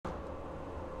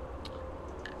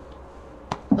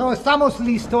No, estamos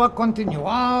listos a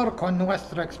continuar con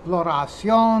nuestra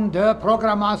exploración de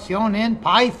programación en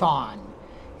Python.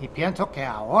 Y pienso que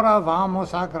ahora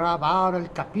vamos a grabar el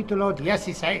capítulo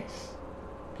 16.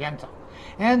 Pienso.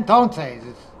 Entonces,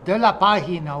 de la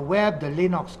página web de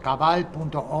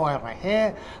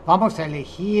LinuxCabal.org vamos a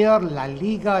elegir la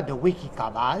liga de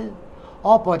WikiCabal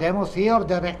o podemos ir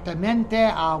directamente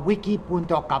a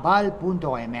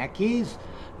wiki.cabal.mx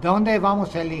donde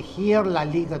vamos a elegir la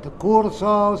liga de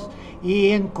cursos y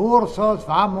en cursos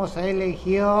vamos a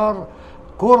elegir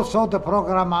curso de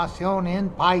programación en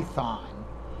Python.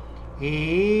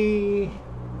 Y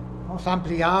vamos a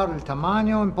ampliar el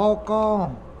tamaño un poco.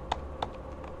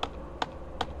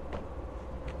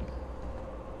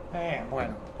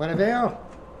 Bueno, ¿puede ver? Sí.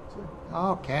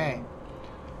 Ok.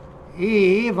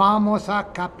 Y vamos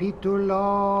a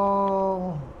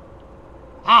capítulo...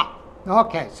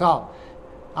 ok,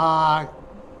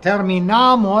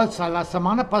 terminamos la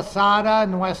semana pasada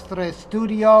nuestro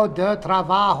estudio de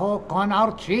trabajo con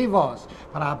archivos,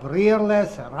 para abrirle,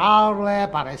 cerrarle,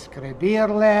 para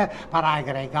escribirle, para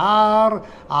agregar,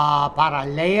 para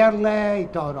leerle y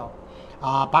todo.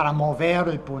 Para mover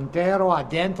el puntero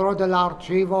adentro del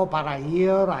archivo, para ir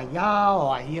allá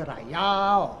o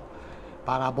o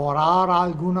para borrar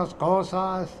algunas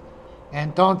cosas.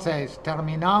 Entonces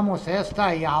terminamos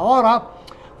esta y ahora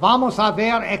vamos a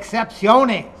ver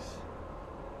excepciones.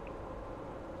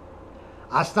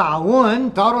 Hasta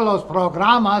aún todos los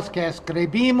programas que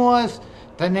escribimos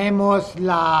tenemos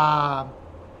la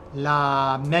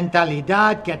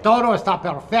mentalidad que todo está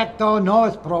perfecto, no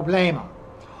es problema.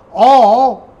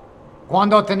 O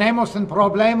cuando tenemos un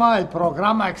problema, el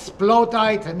programa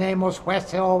explota y tenemos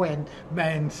hueso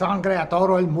en sangre a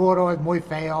todo el muro, es muy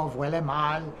feo, huele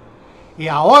mal. Y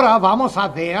ahora vamos a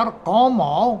ver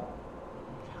cómo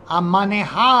a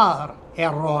manejar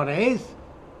errores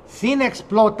sin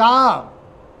explotar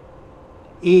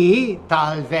y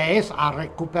tal vez a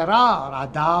recuperar, a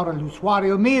dar al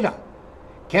usuario, mira,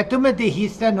 que tú me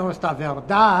dijiste no está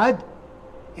verdad,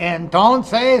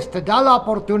 entonces te da la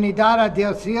oportunidad de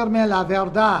decirme la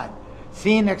verdad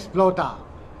sin explotar.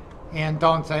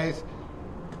 Entonces,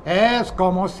 es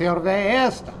como sirve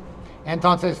esta.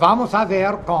 Entonces, vamos a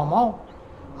ver cómo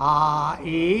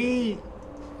y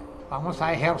vamos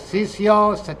a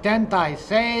ejercicio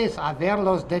 76 a ver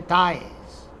los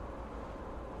detalles.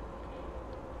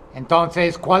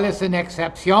 Entonces, ¿cuál es una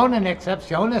excepción? Una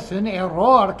excepción es un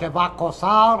error que va a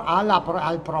causar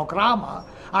al programa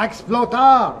a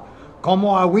explotar,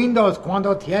 como a Windows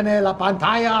cuando tiene la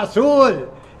pantalla azul.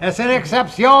 Es una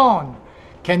excepción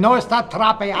que no está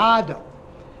trapeado.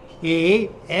 Y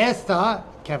esta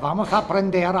que vamos a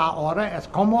aprender ahora es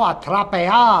cómo a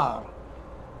trapear,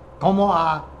 cómo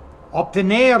a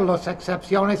obtener las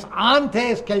excepciones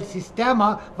antes que el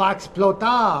sistema va a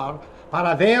explotar,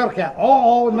 para ver que,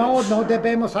 no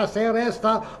debemos hacer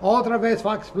esta, otra vez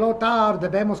va a explotar,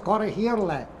 debemos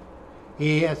corregirle.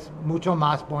 Y es mucho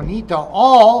más bonito.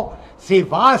 O si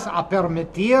vas a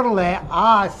permitirle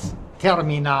a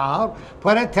terminar,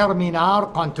 puede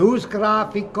terminar con tus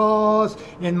gráficos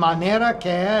en manera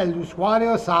que el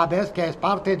usuario sabe que es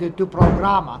parte de tu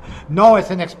programa. No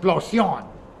es una explosión,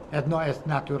 no es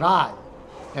natural,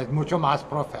 es mucho más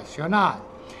profesional.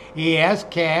 Y es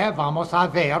que vamos a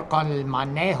ver con el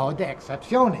manejo de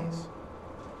excepciones.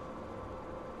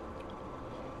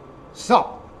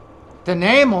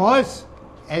 Tenemos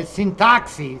el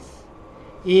sintaxis.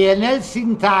 Y en el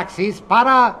sintaxis,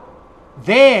 para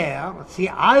ver si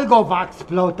algo va a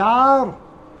explotar,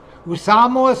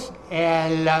 usamos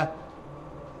el...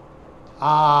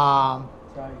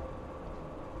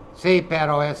 sí,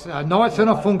 pero no es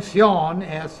una función,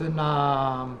 es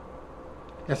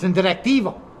un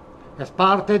directivo. Es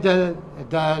parte de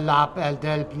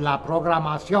la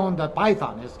programación de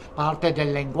Python, es parte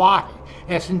del lenguaje.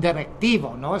 Es un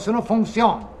directivo, no es una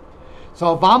función.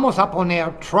 Vamos a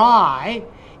poner try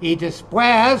y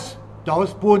después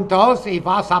 2 puntos y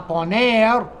vas a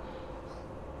poner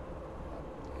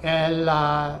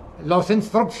las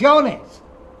instrucciones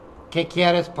que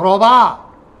quieres probar.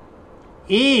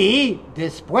 Y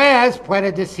después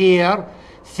puedes decir,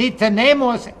 si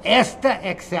tenemos esta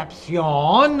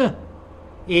excepción,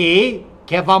 ¿y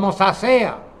qué vamos a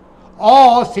hacer?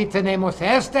 O si tenemos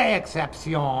esta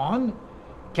excepción,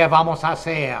 ¿qué vamos a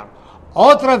hacer?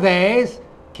 Otra vez,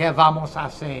 ¿qué vamos a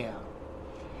hacer?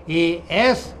 Y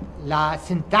es la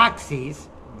sintaxis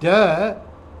de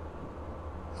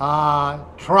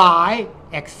try,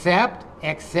 except,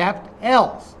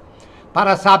 else.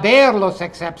 Para saber las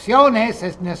excepciones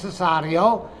es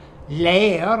necesario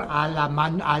leer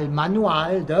al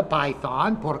manual de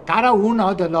Python por cada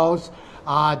uno de los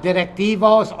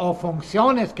directivos o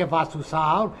funciones que vas a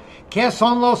usar, qué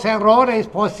son los errores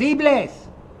posibles.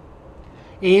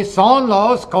 Y son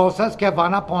las cosas que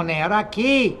van a poner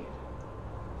aquí.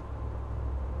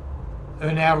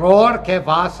 Un error que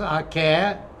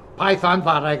Python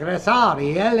va a regresar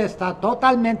y él está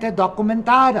totalmente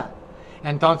documentada.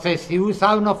 Entonces, si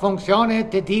usa una función y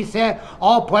te dice,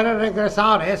 oh, puede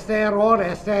regresar este error,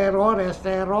 este error, este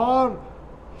error.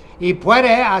 Y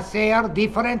puede hacer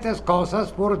diferentes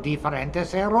cosas por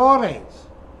diferentes errores.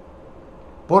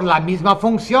 Por la misma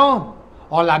función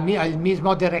o el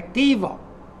mismo directivo.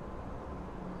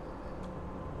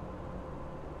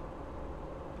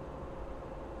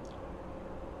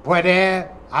 Puede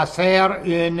hacer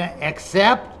un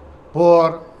except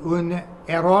por un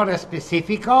error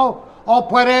específico o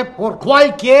puede por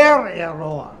cualquier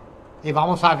error. Y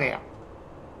vamos a ver.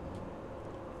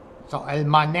 El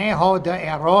manejo de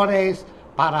errores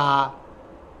para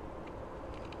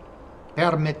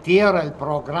permitir al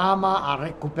programa a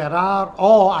recuperar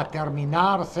o a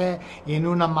terminarse en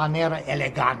una manera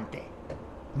elegante.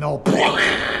 No.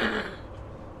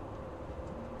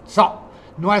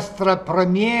 Nuestra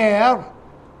primera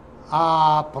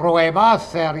prueba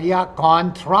sería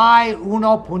con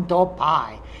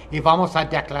try1.py. Y vamos a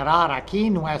declarar aquí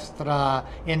nuestro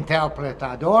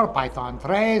interpretador Python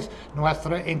 3,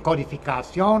 nuestra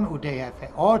encodificación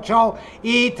UTF-8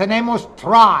 y tenemos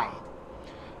try.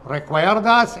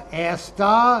 ¿Recuerdas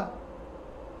esta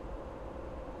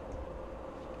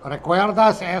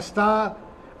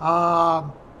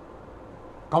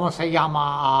 ¿cómo se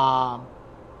llama?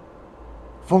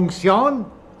 Función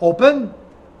open.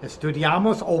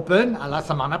 Estudiamos open a la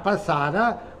semana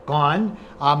pasada con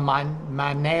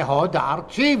manejo de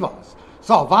archivos.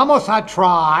 Vamos a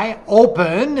try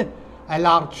open el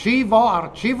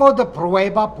archivo de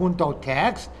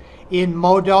prueba.txt en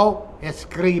modo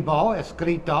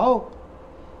escrito.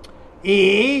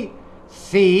 Y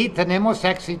si tenemos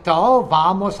éxito,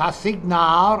 vamos a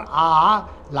asignar a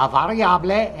la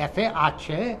variable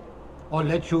fh o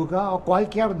lechuga o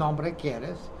cualquier nombre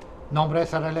quieres. Nombre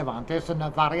es relevante, es una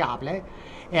variable.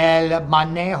 El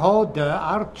manejo de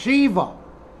archivo.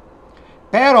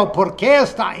 Pero ¿por qué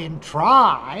está en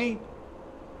try?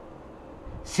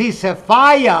 Si se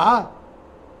falla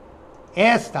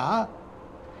él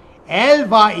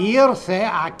va a irse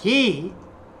aquí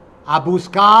a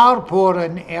buscar por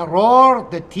un error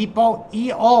de tipo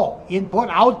IO,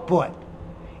 Input-Output.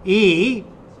 Y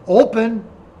Open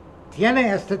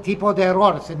tiene este tipo de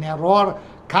error, es un error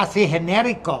casi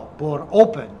genérico por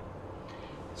Open.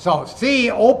 Si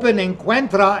Open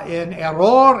encuentra un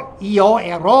error, IO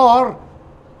error,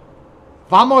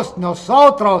 vamos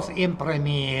nosotros a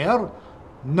imprimir,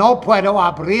 no puedo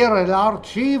abrir el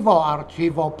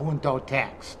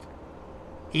archivo.txt.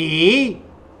 Y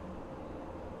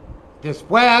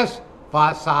después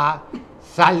vas a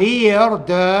salir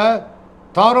de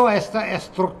toda esta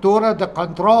estructura de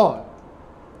control.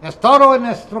 Es todo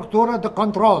una estructura de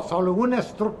control, solo una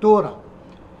estructura.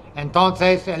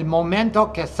 Entonces, el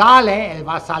momento que sale, él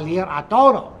va a salir a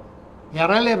todo.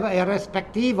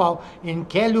 Irrespectivo en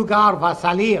qué lugar va a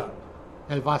salir.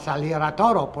 Él va a salir a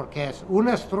todo porque es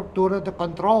una estructura de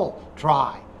control,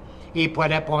 try. Y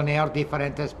puede poner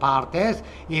diferentes partes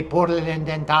y por la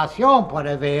indentación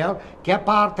puede ver qué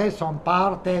partes son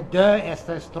parte de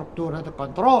esta estructura de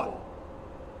control.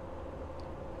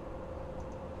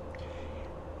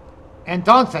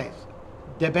 Entonces,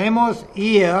 debemos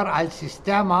ir al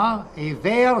sistema y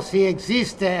ver si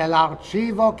existe el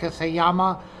archivo que se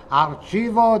llama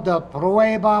archivo de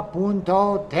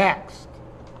prueba.txt.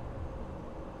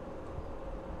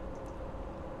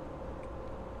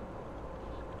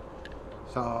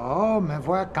 Me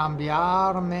voy a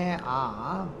cambiarme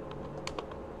a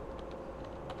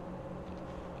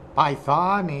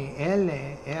Python y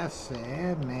ls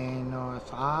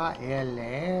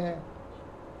 -al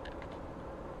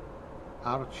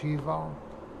archivo.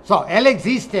 Él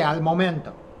existe al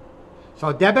momento.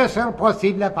 Debe ser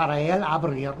posible para él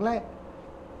abrirle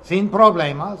sin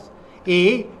problemas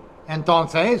y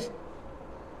entonces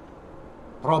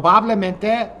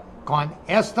probablemente con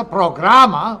este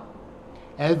programa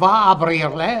él va a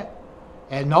abrirle,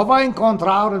 él no va a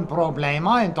encontrar un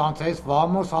problema, entonces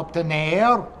vamos a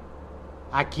obtener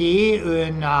aquí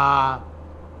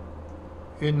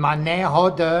un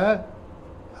manejo de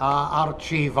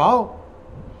archivo.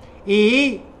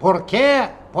 ¿Y por qué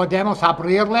podemos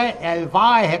abrirle? Él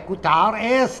va a ejecutar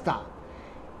esta.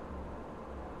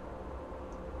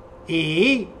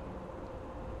 Y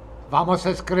vamos a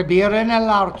escribir en el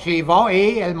archivo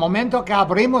y el momento que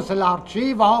abrimos el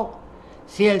archivo,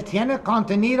 si él tiene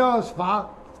contenidos, va a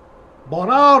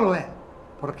borrarle,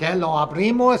 porque lo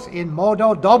abrimos en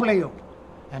modo W.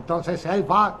 Entonces él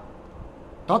va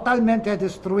totalmente a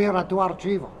destruir a tu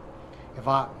archivo.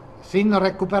 Va sin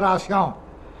recuperación.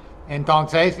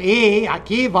 Entonces, y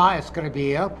aquí va a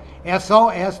escribir, eso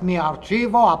es mi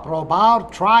archivo, aprobar,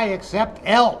 try, except,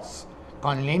 else,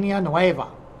 con línea nueva.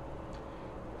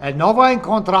 Él no va a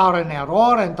encontrar un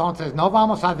error, entonces no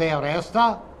vamos a ver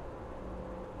esta.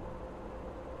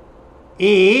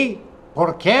 Y,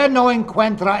 ¿por qué no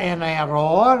encuentra un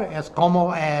error? Es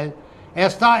como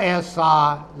esta es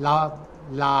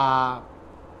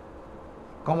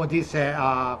 ¿cómo dice?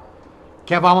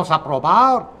 ¿Qué vamos a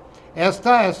probar?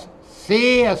 Esta es,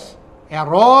 si es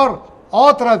error,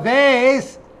 otra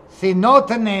vez, si no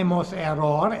tenemos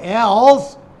error,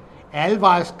 else, él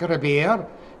va a escribir,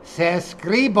 se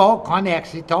escribo con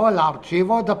éxito el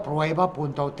archivo de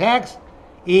prueba.txt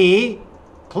y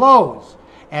close.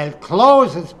 El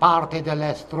close es parte de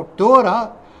la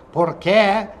estructura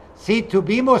porque si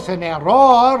tuvimos un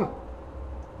error,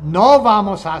 no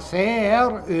vamos a hacer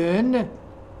un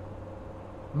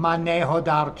manejo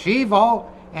de archivo,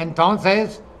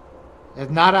 entonces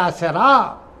nada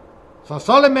será.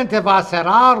 Solamente va a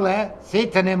cerrarle si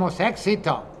tenemos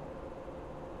éxito.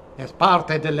 Es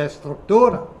parte de la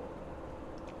estructura.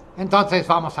 Entonces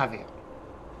vamos a ver.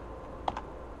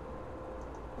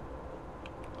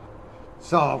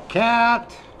 So, cat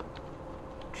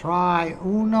try1.php.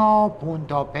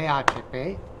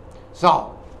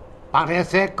 So,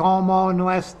 parece como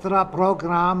nuestro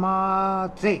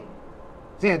programa. Sí,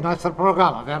 es nuestro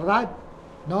programa, ¿verdad?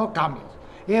 No cambios.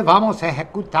 Y vamos a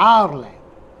ejecutarle.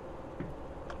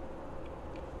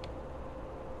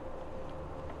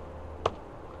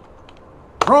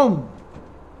 Boom.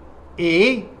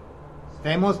 Y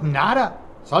vemos nada,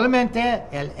 solamente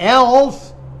el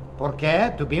else,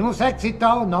 porque tuvimos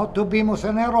éxito, no tuvimos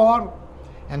un error.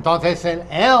 Entonces el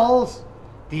else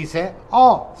dice,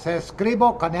 se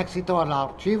escribo con éxito el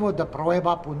archivo de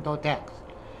prueba.txt.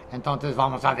 Entonces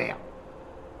vamos a ver.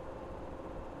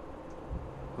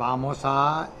 Vamos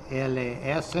a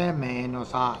ls-al,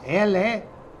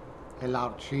 el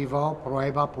archivo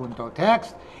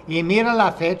prueba.txt, y mira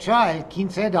la fecha, el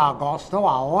 15 de agosto,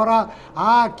 ahora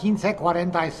a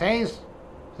 15:46,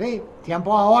 sí,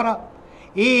 tiempo ahora,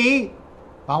 y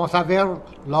vamos a ver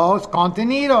los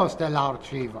contenidos del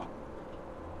archivo.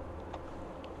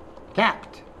 Cat,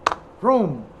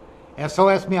 room, eso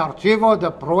es mi archivo de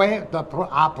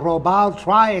aprobar,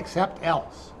 try, except,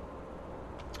 else.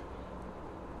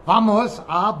 Vamos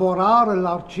a borrar el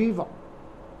archivo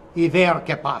y ver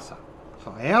qué pasa.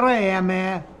 So, rm,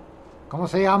 ¿cómo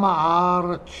se llama?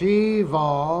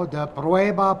 Archivo de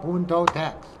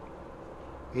prueba.txt.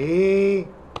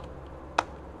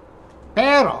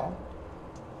 Pero,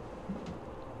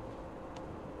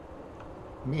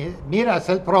 mira, es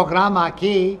el programa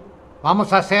aquí.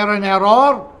 ¿Vamos a hacer un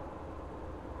error?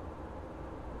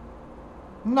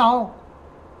 No,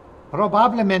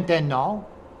 probablemente no,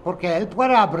 porque él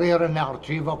puede abrir un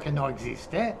archivo que no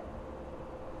existe.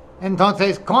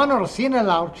 Entonces, con o sin el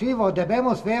archivo,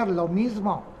 debemos ver lo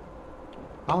mismo.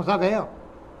 Vamos a ver.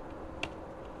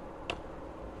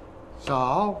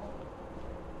 So,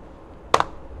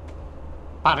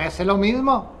 parece lo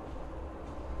mismo.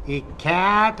 Y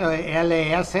cat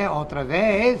ls otra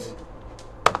vez.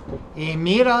 Y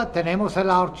mira, tenemos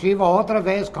el archivo otra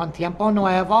vez con tiempo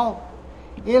nuevo.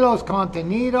 Y los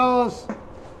contenidos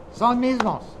son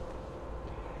mismos.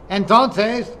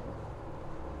 Entonces,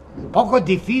 un poco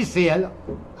difícil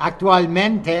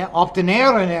actualmente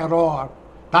obtener un error.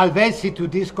 Tal vez si tu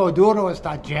disco duro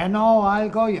está lleno o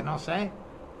algo, yo no sé.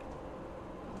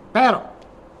 Pero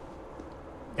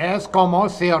es como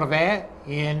sirve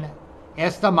en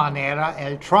esta manera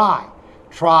el try.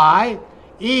 Try,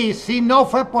 y si no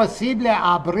fue posible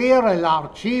abrir el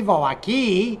archivo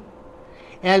aquí,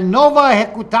 él no va a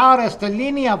ejecutar esta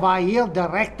línea, va a ir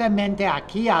directamente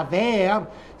aquí a ver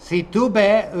si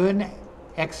tuve una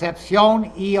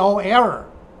excepción o error.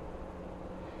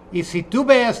 Y si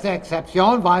tuve esta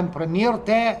excepción, va a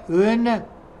imprimirte un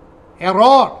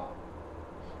error.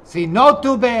 Si no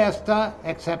tuve esta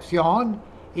excepción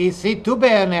y si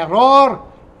tuve un error,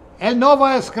 él no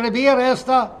va a escribir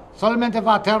esta, solamente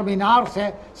va a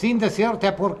terminarse sin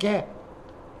decirte por qué.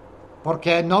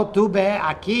 Porque no tuve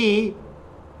aquí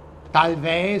tal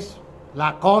vez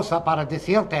la cosa para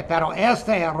decirte, pero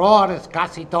este error es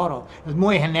casi todo, es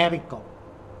muy genérico.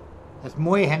 Es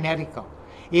muy genérico.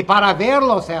 Y para ver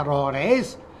los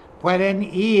errores, pueden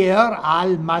ir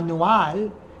al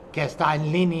manual que está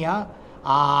en línea,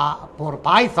 por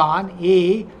Python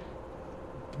y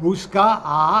busca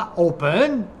a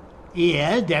Open y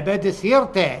él debe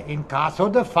decirte en caso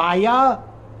de falla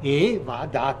y va a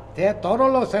darte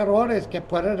todos los errores que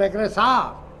puede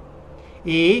regresar.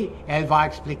 Y él va a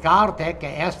explicarte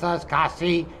que esto es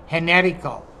casi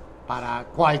genérico para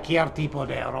cualquier tipo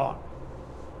de error.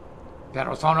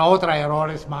 Pero son otros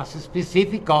errores más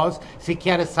específicos si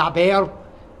quieres saber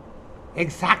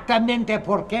exactamente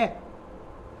por qué.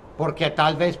 Porque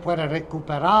tal vez puede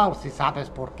recuperar si sabes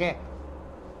por qué.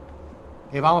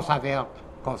 Y vamos a ver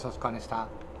cosas con esta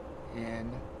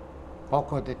en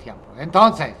poco de tiempo.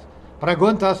 Entonces,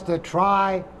 preguntas de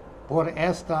try por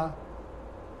este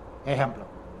ejemplo.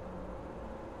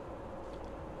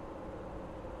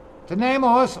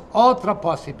 Tenemos otra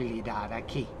posibilidad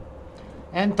aquí.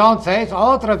 Entonces,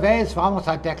 otra vez vamos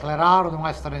a declarar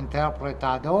nuestro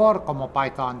interpretador como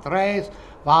Python 3.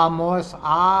 Vamos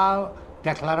a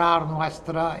declarar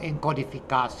nuestra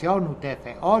encodificación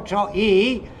UTF-8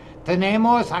 y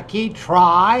tenemos aquí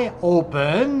try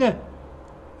open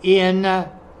en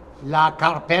la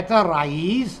carpeta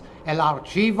raíz el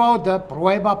archivo de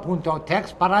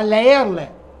prueba.txt para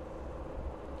leerle.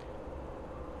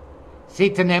 Si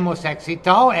tenemos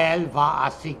éxito, él va a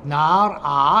asignar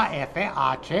a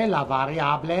fh la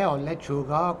variable o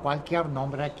lechuga, cualquier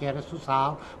nombre quieres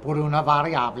usar por una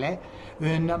variable,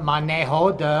 un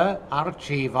manejo de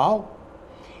archivo.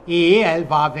 Y él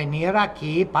va a venir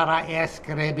aquí para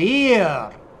escribir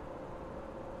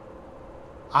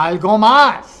algo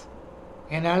más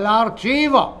en el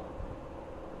archivo.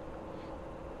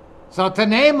 So,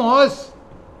 tenemos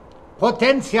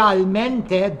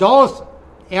potencialmente dos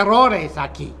errores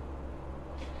aquí.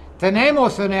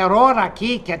 Tenemos un error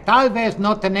aquí que tal vez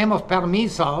no tenemos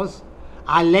permisos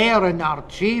a leer un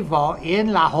archivo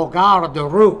en la hogar de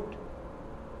root.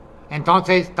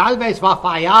 Entonces, tal vez va a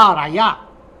fallar allá.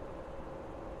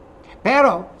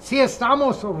 Pero si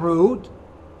estamos root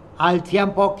al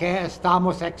tiempo que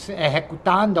estamos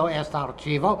ejecutando este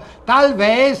archivo, tal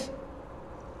vez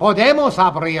podemos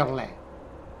abrirle.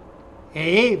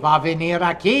 Y va a venir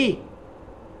aquí.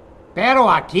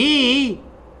 Pero aquí,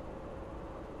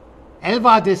 él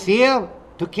va a decir,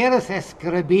 tú quieres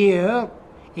escribir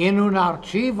en un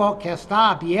archivo que está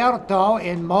abierto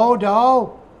en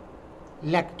modo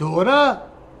lectura.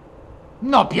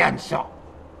 No pienso.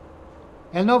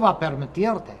 Él no va a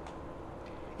permitirte.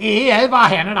 Y él va a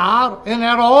generar un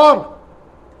error.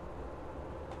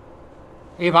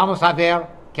 Y vamos a ver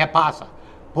qué pasa.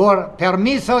 Por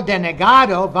permiso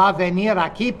denegado va a venir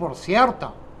aquí, por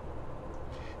cierto.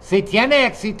 Si tiene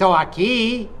éxito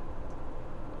aquí,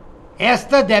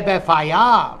 este debe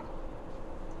fallar.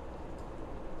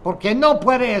 Porque no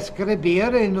puede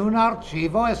escribir en un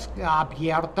archivo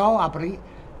abierto,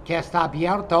 que está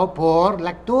abierto por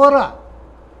lectura.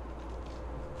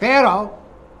 Pero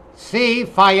si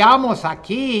fallamos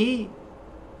aquí,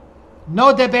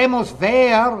 no debemos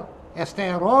ver este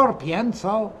error,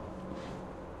 pienso.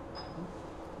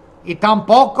 Y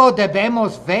tampoco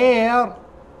debemos ver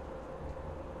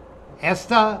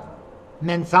este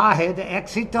mensaje de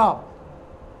éxito.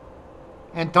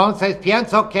 Entonces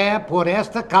pienso que por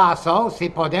este caso, si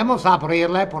podemos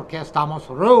abrirle porque estamos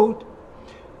root,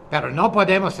 pero no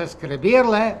podemos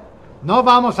escribirle, no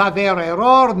vamos a ver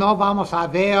error, no vamos a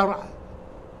ver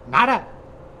nada.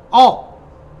 Oh,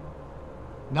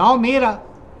 no, mira,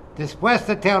 después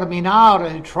de terminar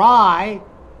el try,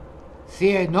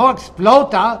 si no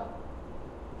explota,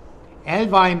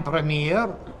 él va a imprimir.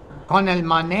 Con el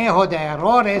manejo de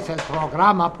errores, el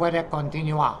programa puede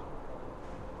continuar.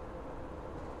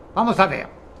 Vamos a ver.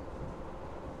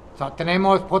 So,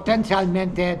 tenemos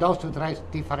potencialmente 2 o 3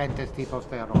 diferentes tipos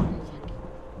de errores aquí.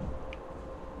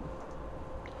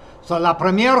 So, la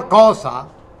primera cosa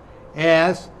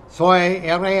es, soy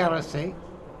RRC.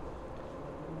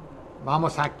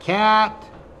 Vamos a cat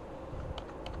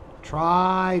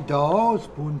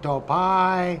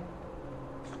try2.py,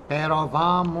 pero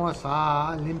vamos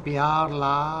a limpiar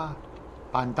la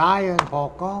pantalla un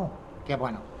poco. Qué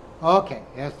bueno. Ok,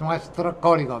 es nuestro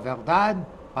código, ¿verdad?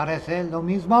 ¿Parece lo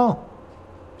mismo?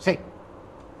 Sí.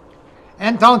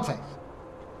 Entonces,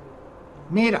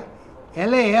 mira,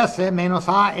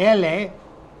 ls-al,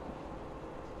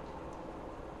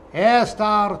 este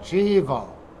archivo.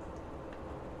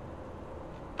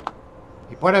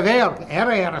 Y puede ver,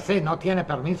 RRC no tiene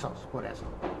permisos por eso.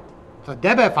 So,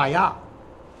 debe fallar.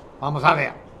 Vamos a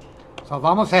ver. So,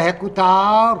 vamos a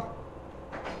ejecutar.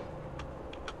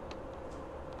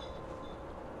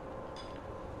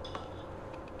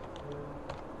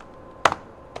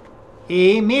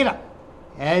 Y mira,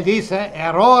 él dice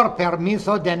error,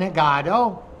 permiso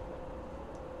denegado.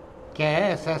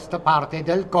 que es esta parte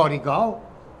del código,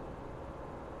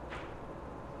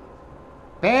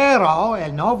 pero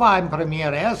él no va a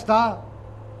imprimir esta,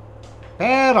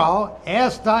 pero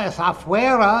esta es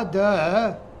afuera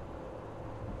de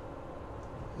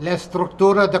la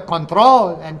estructura de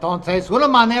control. Entonces, de una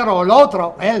manera o la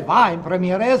otra, él va a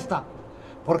imprimir esta,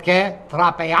 porque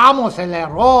trapeamos el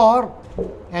error.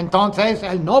 Entonces,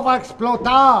 él no va a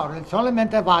explotar, él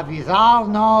solamente va a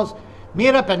avisarnos,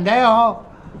 mira, pendejo,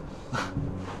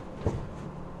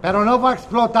 pero no va a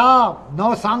explotar,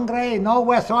 no sangre, no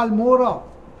hueso al muro,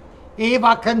 y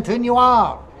va a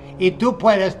continuar, y tú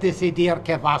puedes decidir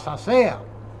qué vas a hacer.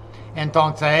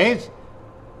 Entonces,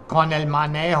 con el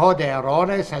manejo de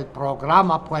errores, el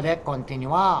programa puede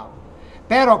continuar.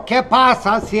 Pero, ¿qué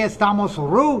pasa si estamos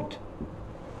root?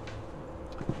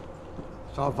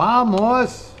 So,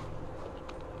 vamos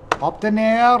a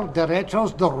obtener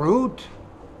derechos de root.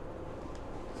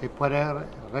 Si puede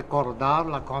recordar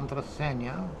la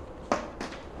contraseña.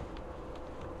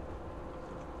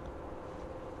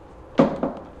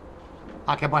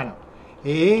 Qué bueno.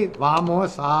 Y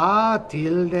vamos a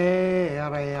tilde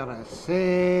rrc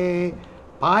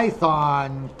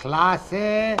Python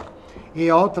clase. Y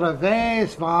otra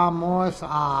vez vamos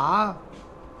a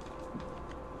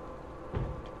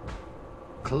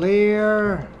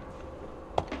clear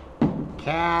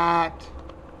cat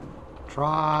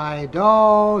try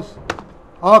 2.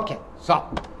 Ok, so,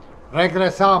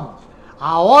 regresamos.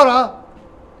 Ahora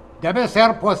debe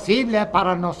ser posible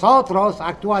para nosotros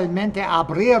actualmente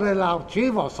abrir el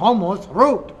archivo. Somos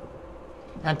root.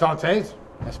 Entonces,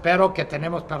 espero que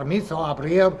tenemos permiso a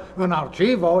abrir un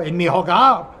archivo en mi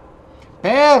hogar.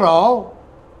 Pero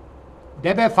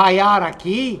debe fallar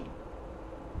aquí.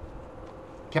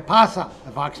 ¿Qué pasa?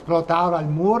 ¿Va a explotar el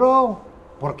muro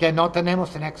porque no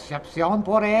tenemos una excepción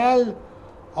por él?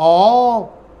 ¿O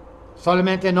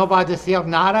solamente no va a decir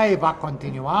nada y va a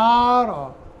continuar?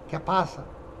 ¿O qué pasa?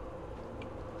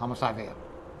 Vamos a ver.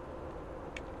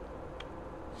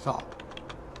 So,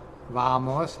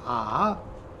 vamos a...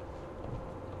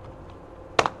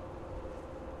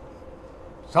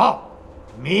 So,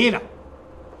 mira.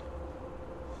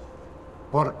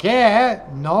 ¿Por qué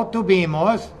no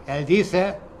tuvimos? Él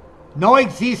dice, no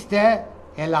existe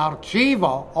el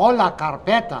archivo o la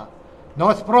carpeta. No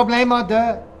es problema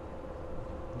de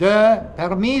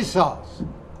permisos.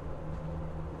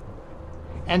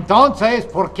 Entonces,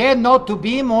 ¿por qué no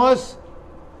tuvimos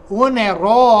un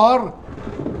error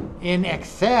en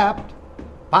except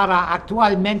para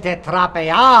actualmente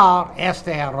trapear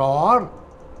este error?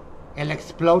 Él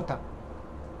explota.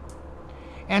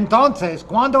 Entonces,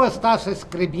 cuando estás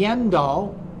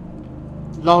escribiendo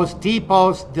los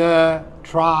tipos de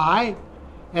try,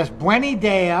 es buena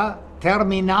idea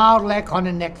terminarle con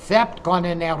un except, con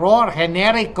un error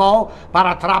genérico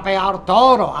para trapear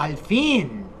todo al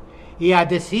fin y a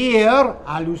decir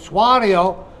al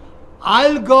usuario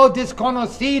algo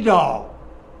desconocido.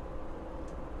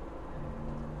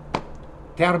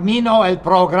 Termino el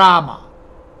programa.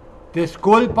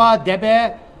 Disculpa,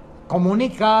 debe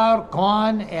comunicar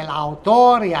con el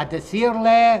autor y a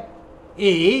decirle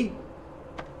y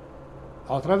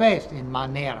otra vez en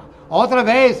manera. Otra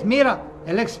vez, mira,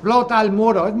 él explota el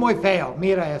muro, es muy feo,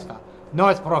 mira esta, no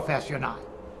es profesional.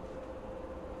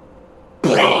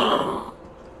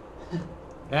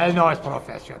 Él no es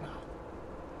profesional.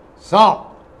 So,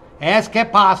 es que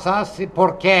pasa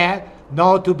 ¿por qué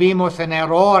no tuvimos un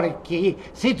error aquí?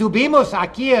 Si tuvimos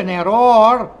aquí un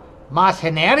error más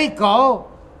genérico,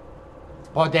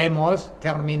 podemos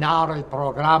terminar el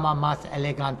programa más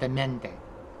elegantemente,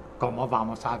 como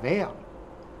vamos a ver.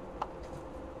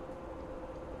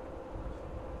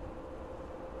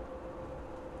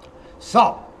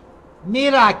 So,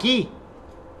 mira aquí.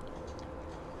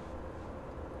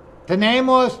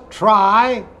 Tenemos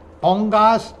try,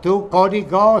 pongas tu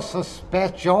código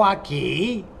sospecho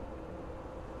aquí.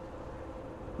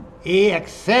 Y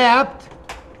except,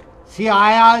 si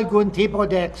hay algún tipo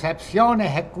de excepción,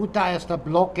 ejecuta este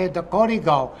bloque de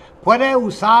código. Puede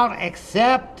usar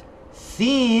except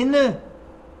sin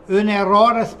un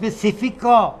error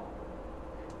específico.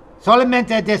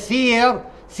 Solamente decir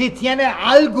si tiene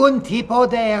algún tipo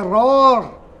de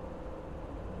error.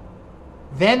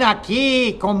 Ven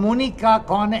aquí, comunica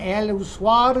con el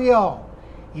usuario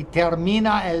y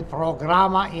termina el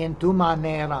programa en tu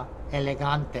manera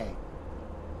elegante.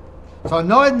 So,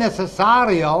 no es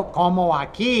necesario, como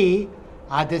aquí,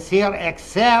 a decir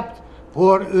except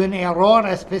por un error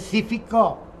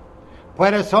específico.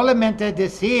 Puedes solamente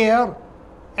decir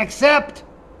except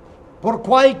por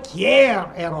cualquier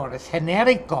error, es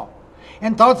genérico.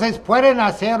 Entonces pueden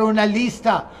hacer una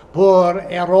lista por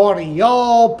error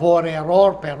yo, por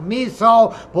error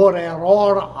permiso, por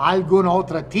error algún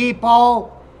otro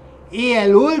tipo. Y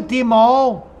el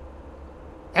último,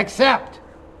 except,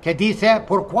 que dice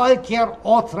por cualquier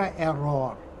otro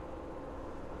error.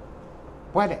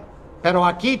 Puede. Pero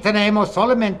aquí tenemos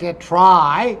solamente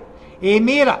try. Y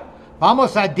mira,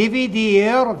 vamos a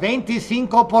dividir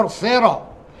 25 por 0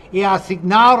 y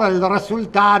asignar el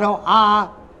resultado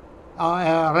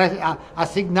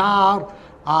asignar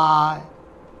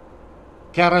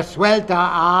que resuelta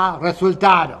a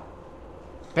resultado.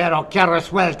 Pero que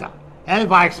resuelta.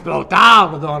 Él va a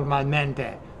explotar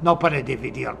normalmente. No puede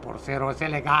dividir por 0, es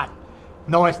ilegal.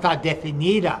 No está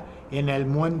definida en el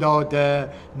mundo de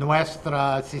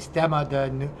nuestro sistema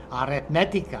de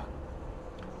aritmética.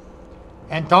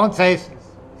 Entonces,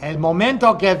 el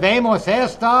momento que vemos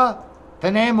esto,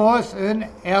 tenemos un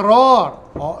error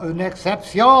o una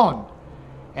excepción.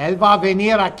 Él va a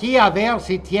venir aquí a ver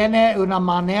si tiene una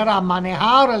manera de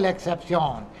manejar la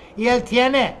excepción. Y él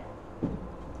tiene.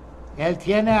 Él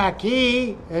tiene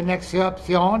aquí una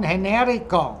excepción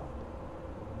genérica.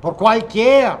 Por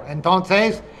cualquier.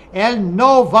 Entonces, él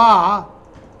no va.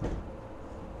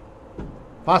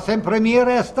 ¿Vas a imprimir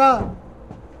esta?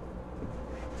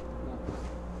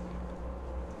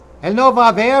 Él no va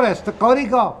a ver este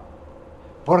código.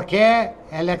 Porque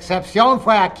la excepción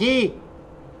fue aquí.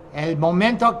 El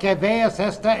momento que veas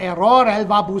este error, él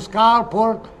va a buscar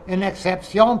por una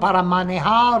excepción para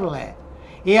manejarle.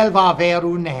 Y él va a ver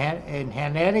un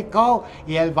genérico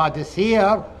y él va a decir,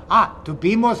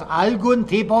 tuvimos algún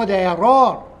tipo de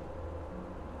error.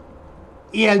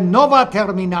 Y él no va a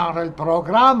terminar el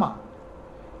programa.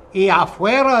 Y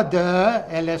afuera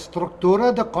de la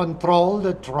estructura de control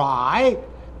de try,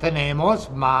 tenemos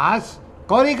más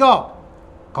código.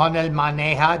 Con el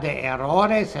manejo de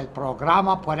errores, el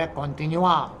programa puede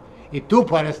continuar. Y tú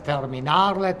puedes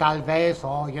terminarle tal vez,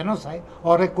 o yo no sé,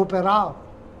 o recuperar.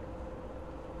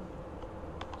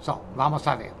 Vamos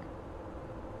a ver.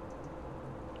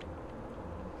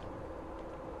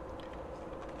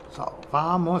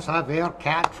 Vamos a ver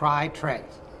cat try trace.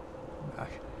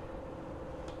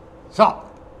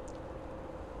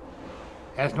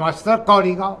 Es nuestro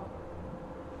código.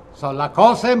 La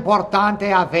cosa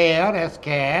importante a ver es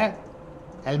que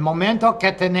el momento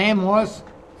que tenemos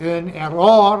un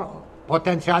error,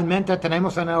 potencialmente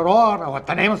tenemos un error, o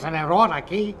tenemos un error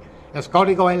aquí, es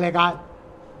código ilegal.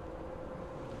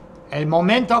 El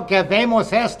momento que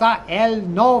vemos esta,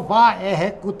 él no va a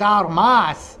ejecutar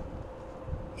más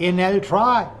en el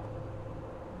try.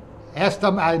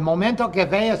 Al momento que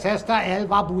veas esta,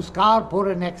 él va a buscar por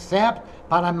un except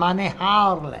para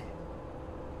manejarle.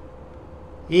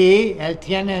 Y él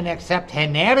tiene un except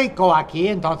genérico aquí,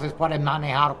 entonces puede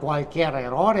manejar cualquier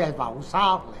error, él va a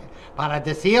usarle para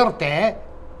decirte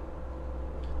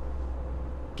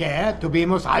que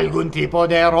tuvimos algún tipo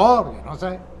de error, yo no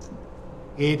sé.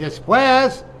 Y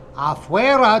después,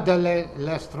 afuera de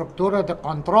la estructura de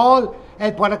control,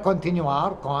 él puede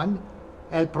continuar con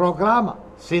el programa,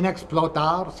 sin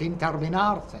explotar, sin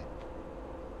terminarse.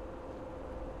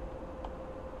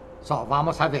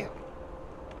 Vamos a ver.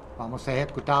 Vamos a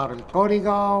ejecutar el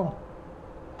código.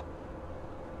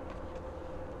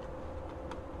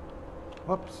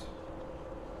 Ups.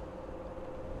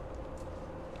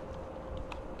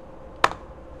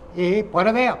 Y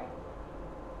puede ver.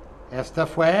 Este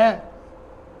fue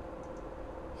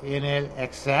en el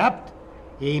except.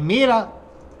 Y mira,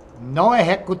 no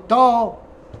ejecutó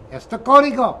este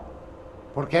código.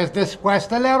 Porque es después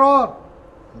del error.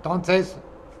 Entonces,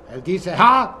 él dice,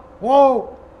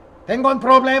 tengo un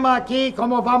problema aquí,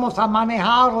 ¿cómo vamos a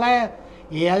manejarle?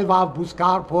 Y él va a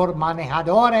buscar por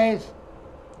manejadores.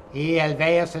 Y él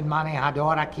ve ese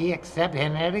manejador aquí, except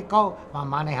genérico, va a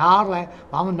manejarle.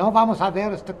 No vamos a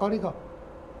ver este código.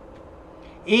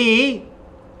 ¿Y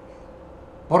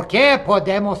por qué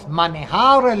podemos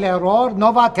manejar el error?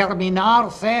 No va a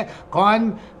terminarse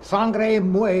con sangre y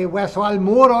hueso al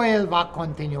muro. Él va a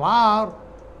continuar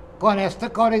con este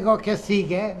código que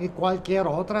sigue y cualquier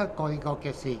otro código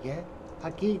que sigue,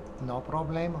 aquí no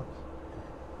problemas.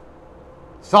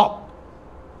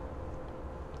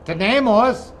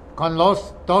 Tenemos con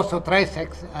los 2 o 3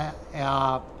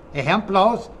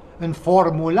 ejemplos una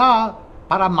fórmula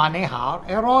para manejar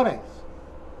errores.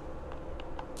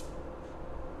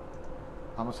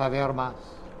 Vamos a ver más.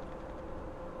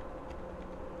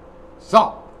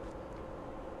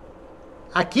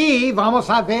 Aquí vamos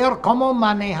a ver cómo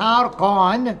manejar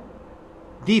con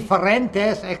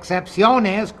diferentes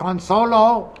excepciones con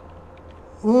solo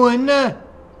un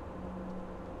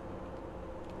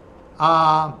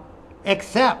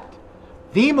except.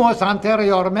 Vimos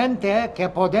anteriormente que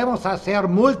podemos hacer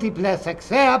múltiples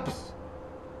excepts,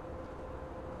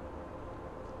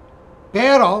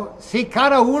 pero si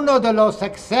cada uno de los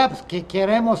excepts que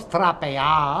queremos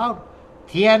trapear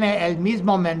tiene el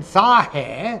mismo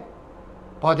mensaje,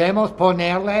 podemos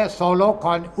ponerle solo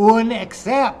con un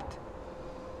except,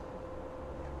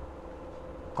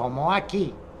 como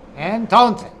aquí.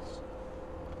 Entonces,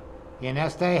 en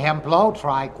este ejemplo,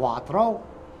 try 4,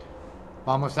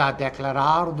 vamos a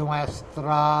declarar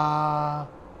nuestra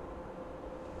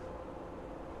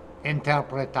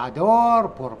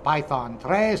interpretador por Python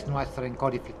 3, nuestra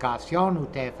encodificación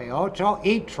UTF-8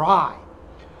 y try.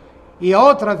 Y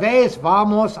otra vez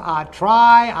vamos a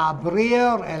try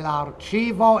abrir el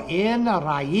archivo en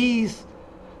raíz,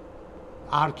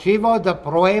 archivo de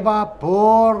prueba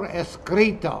por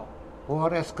escrito,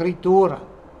 por escritura.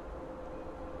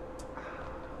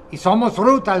 Y somos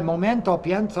root al momento,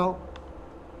 pienso.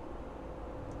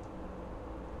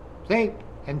 Sí,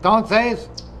 entonces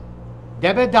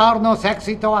debe darnos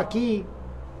éxito aquí.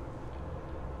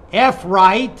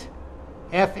 fwrite,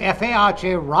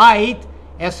 fh write,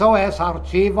 eso es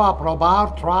archivo,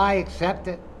 aprobar, try,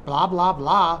 accepted, bla, bla,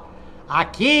 bla.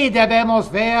 Aquí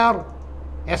debemos ver,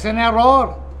 es un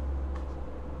error.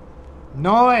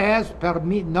 No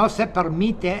se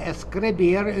permite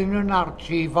escribir en un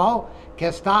archivo que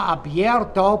está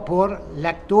abierto por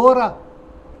lectura.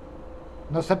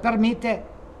 No se permite.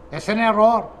 Es un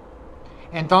error.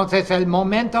 Entonces, el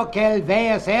momento que él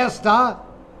ve es esta,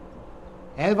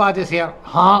 él va a decir,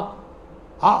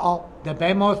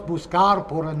 debemos buscar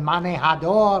por un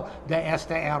manejador de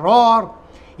este error,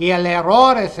 y el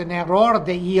error es un error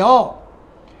de I/O.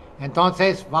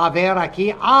 Entonces, va a ver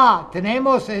aquí,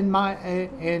 tenemos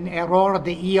un error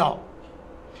de I/O.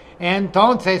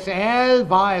 Entonces,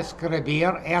 él va a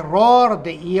escribir error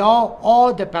de I/O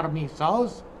o de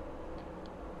permisos.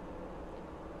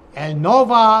 Él no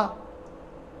va a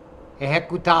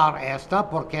ejecutar esta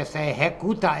porque se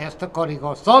ejecuta este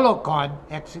código solo con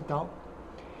éxito.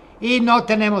 Y no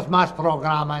tenemos más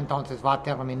programa, entonces va a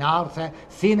terminarse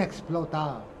sin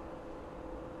explotar.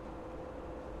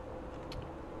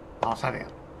 Vamos a ver.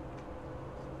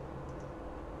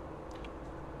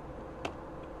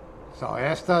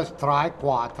 Esto es try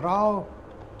 4.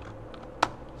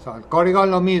 El código es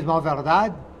lo mismo,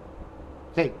 ¿verdad?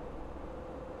 Sí,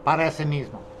 parece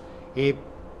mismo. Y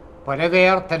puede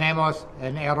ver, tenemos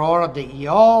un error de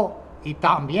I/O y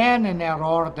también un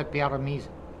error de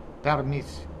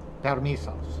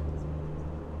permisos.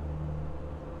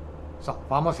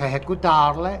 Vamos a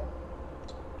ejecutarle.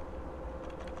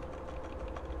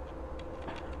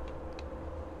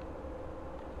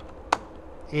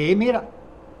 Y mira,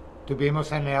 tuvimos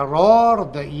un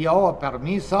error de I/O,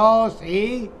 permisos,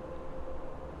 y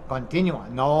continúa,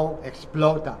 no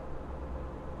explota.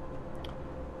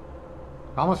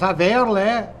 Vamos a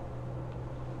verle,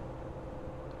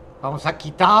 vamos a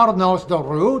quitarnos de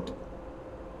root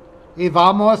y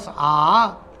vamos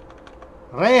a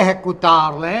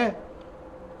reejecutarle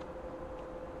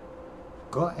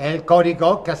el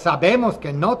código que sabemos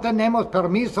que no tenemos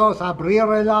permisos a abrir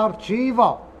el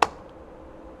archivo.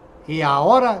 Y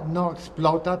ahora no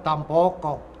explota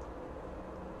tampoco.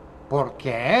 ¿Por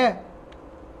qué?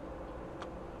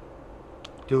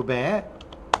 Tuve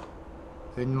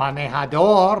un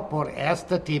manejador por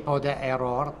este tipo de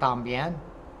error también.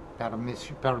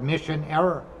 Permission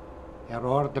error.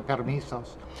 Error de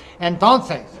permisos.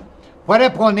 Entonces,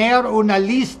 puede poner una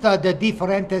lista de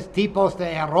diferentes tipos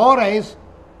de errores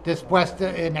después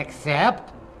de un except.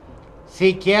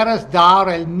 Si quieres dar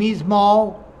el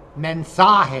mismo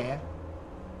mensaje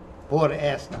por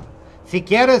esta. Si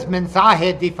quieres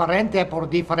mensaje diferente por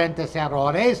diferentes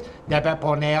errores, debe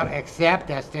poner except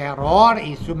este error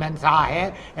y su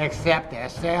mensaje, except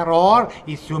este error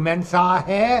y su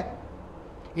mensaje,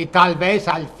 y tal vez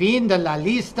al fin de la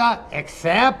lista,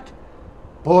 except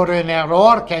por un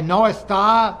error que no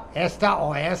está esta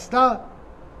o esta.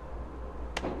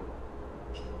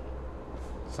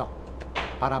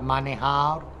 Para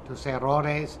manejar tus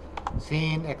errores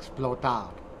sin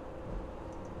explotar.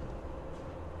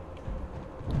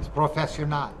 Es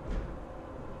profesional.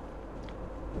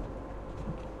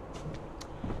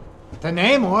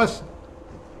 Tenemos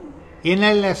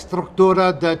en la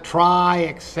estructura de try,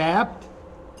 except,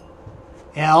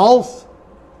 else,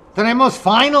 tenemos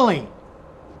finally.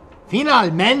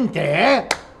 Finalmente.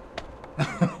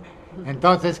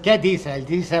 Entonces, ¿qué dice? Él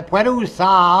dice, puede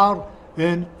usar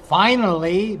un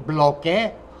finally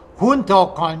bloque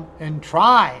junto con un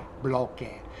try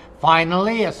bloque.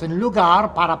 Finally es un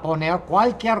lugar para poner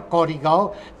cualquier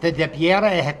código que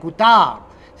debiera ejecutar.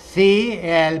 si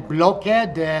el bloque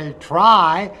del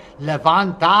try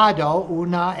levantado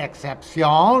una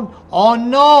excepción o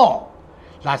no.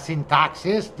 La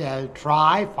sintaxis del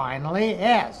try finally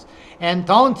es.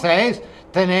 Entonces,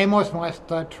 tenemos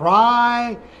nuestra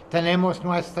try, tenemos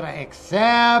nuestra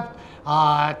except,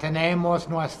 tenemos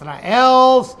nuestra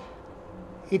else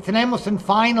y tenemos un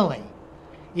finally.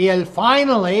 Y el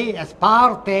finally es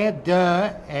parte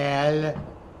de la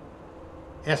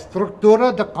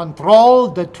estructura de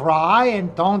control de try,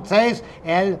 entonces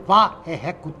él va a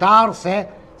ejecutarse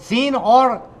sin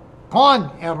o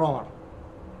con error.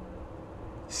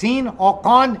 Sin o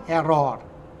con error.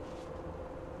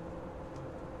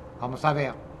 Vamos a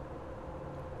ver.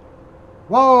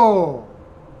 Wow.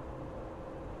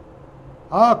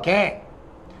 Ok.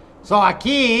 So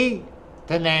aquí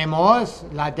tenemos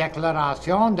la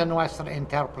declaración de nuestro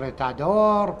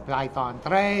interpretador, Python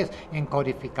 3, en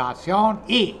codificación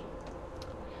y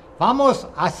vamos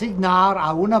a asignar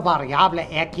a una variable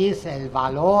X el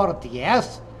valor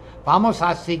 10. Vamos a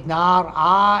asignar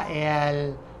a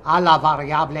la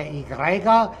variable Y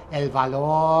el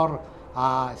valor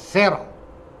 0.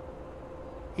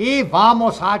 Y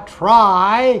vamos a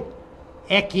try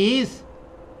X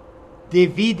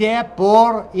divide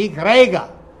por Y.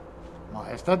 No,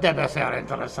 esto debe ser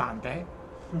interesante.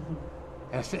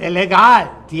 Es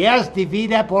ilegal. 10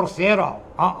 divide por 0.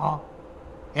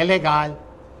 Ilegal.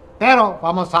 Pero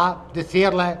vamos a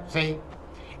decirle sí.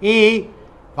 Y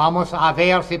vamos a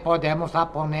ver si podemos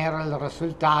poner el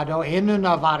resultado en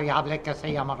una variable que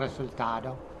se llama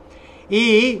resultado.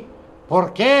 ¿Y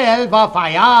por qué él va a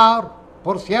fallar?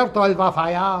 Por cierto, él va a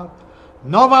fallar.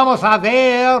 No vamos a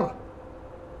ver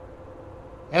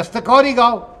este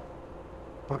código.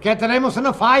 Porque tenemos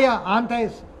una falla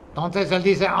antes. Entonces él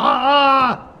dice,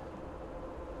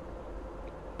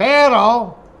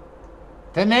 Pero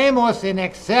tenemos en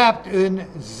except un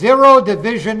zero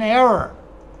division error.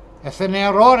 Es un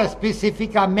error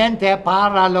específicamente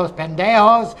para los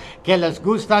pendejos que les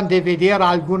gustan dividir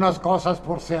algunas cosas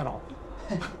por cero.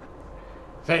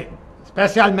 Sí,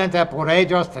 especialmente por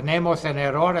ellos tenemos un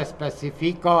error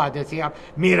específico a decir,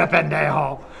 mira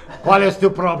pendejo, ¿cuál es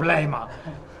tu problema?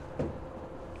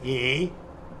 ¿Y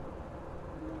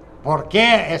por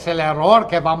qué es el error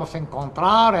que vamos a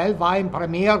encontrar? Él va a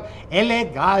imprimir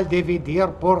ilegal dividir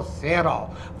por 0.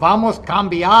 Vamos a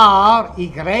cambiar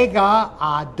Y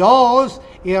a 2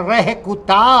 y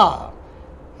reejecutar.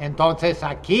 Entonces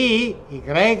aquí Y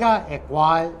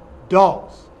igual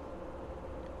 2.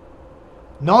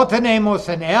 No tenemos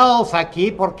un else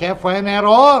aquí porque fue un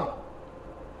error.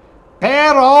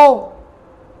 Pero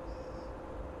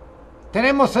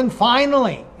tenemos un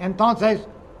finally. Entonces,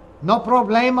 no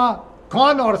problema,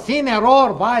 con o sin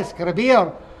error va a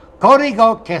escribir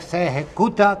código que se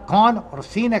ejecuta con o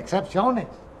sin excepciones.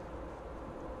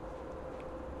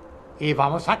 Y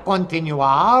vamos a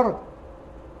continuar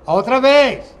otra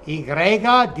vez. Y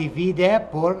divide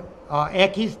por,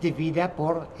 X divide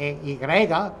por Y.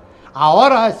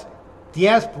 Ahora es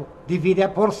 10 divide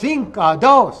por 5,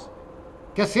 2.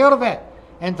 ¿Qué sirve?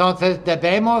 Entonces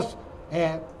debemos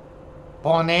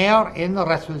poner en el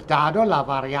resultado la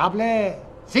variable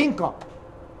 5.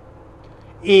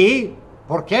 ¿Y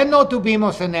por qué no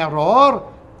tuvimos un error?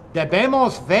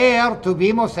 Debemos ver,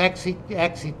 tuvimos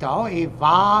éxito y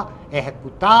va a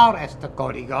ejecutar este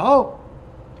código.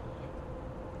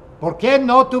 ¿Por qué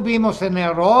no tuvimos un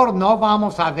error? No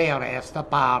vamos a ver esta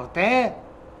parte.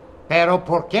 Pero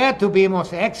 ¿por qué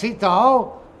tuvimos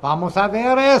éxito? Vamos a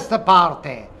ver esta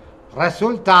parte.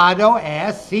 Resultado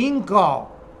es 5.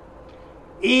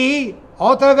 Y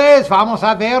otra vez vamos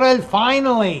a ver el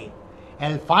finally.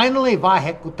 El finally va a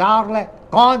ejecutarle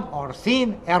con o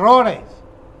sin errores.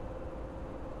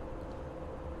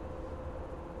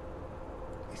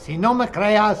 Si no me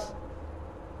creas,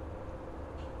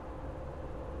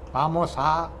 vamos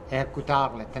a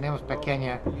ejecutarle. Tenemos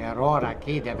pequeño error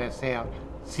aquí, debe ser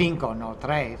 5, no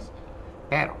 3.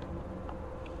 Pero,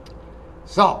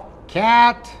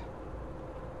 cat.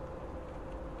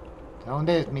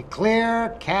 ¿Dónde es mi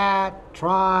clear? Cat,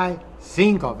 try,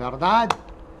 5, ¿verdad?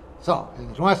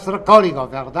 Es nuestro código,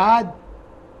 ¿verdad?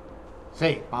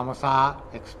 Sí, vamos a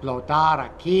explotar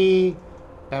aquí,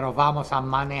 pero vamos a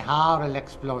manejar la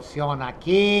explosión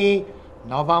aquí.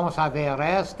 No vamos a ver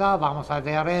esta, vamos a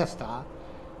ver esta.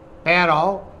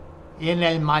 Pero en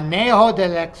el manejo de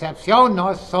la excepción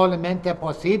no es solamente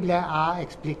posible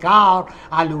explicar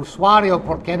al usuario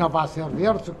por qué no va a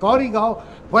servir su código,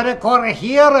 puede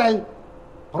corregir el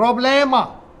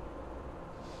problema.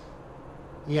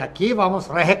 Y aquí vamos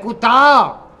a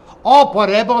ejecutar. O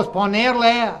podemos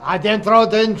ponerle adentro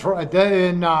de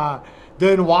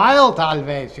un while tal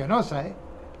vez, yo no sé.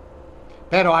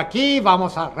 Pero aquí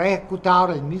vamos a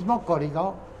ejecutar el mismo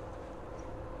código.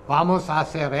 Vamos a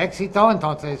hacer éxito,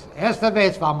 entonces esta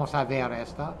vez vamos a ver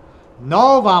esta.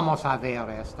 No vamos a ver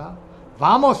esta.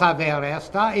 Vamos a ver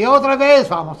esta y otra vez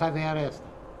vamos a ver esta.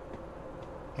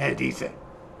 Él dice.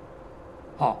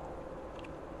 Oh.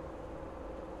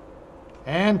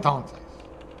 Entonces.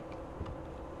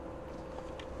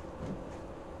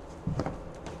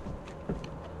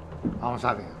 Vamos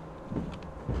a ver.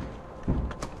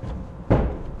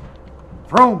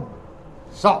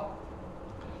 So,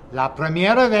 la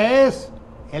primera vez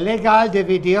es legal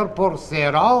dividir por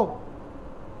 0.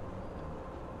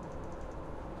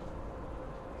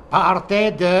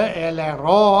 Parte del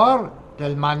error,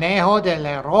 del manejo del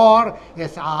error,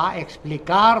 es a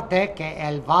explicarte que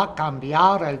él va a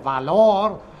cambiar el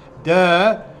valor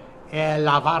de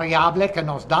la variable que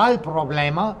nos da el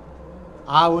problema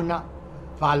a un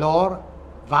valor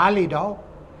válido.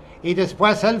 Y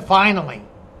después el finally.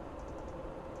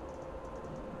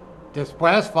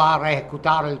 Después va a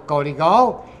ejecutar el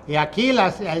código. Y aquí la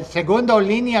segunda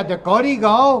línea de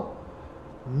código,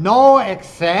 no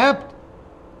except,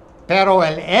 pero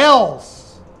el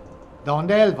else,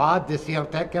 donde él va a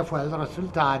decirte que fue el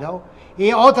resultado.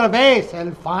 Y otra vez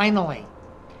el finally.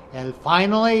 El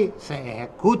finally se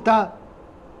ejecuta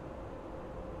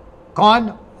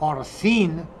con o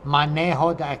sin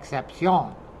manejo de excepción.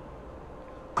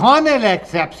 Con la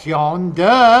excepción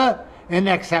de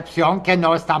una excepción que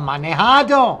no está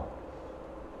manejado.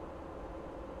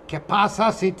 ¿Qué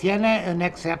pasa si tiene una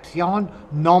excepción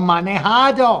no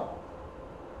manejado?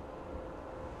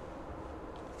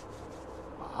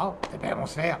 Wow,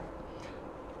 debemos ver.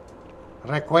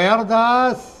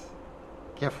 ¿Recuerdas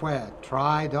qué fue?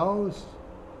 Try 2.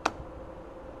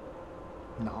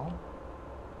 No.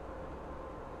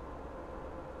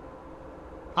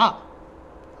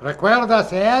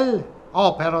 ¿Recuerdas él?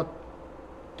 Pero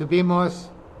tuvimos...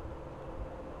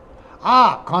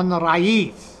 con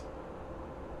raíz.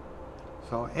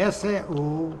 So,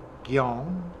 SU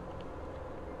guión.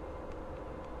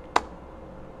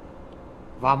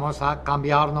 Vamos a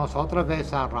cambiarnos otra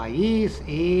vez a raíz.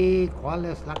 ¿Y cuál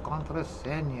es la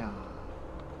contraseña?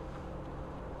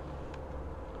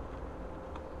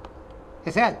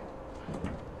 Es él.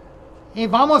 Y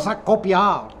vamos a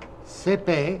copiar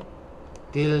CP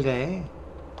tilde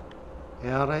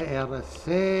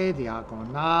RRC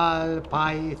diagonal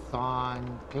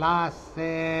Python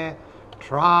clase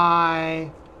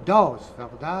try 2,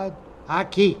 ¿verdad?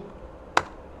 Aquí.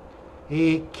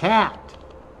 Y cat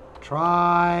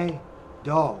try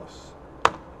 2.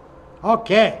 Ok.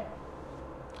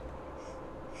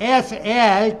 Es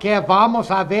el que vamos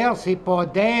a ver si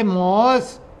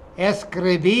podemos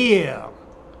escribir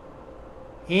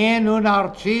en un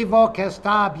archivo que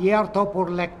está abierto por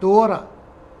lectura.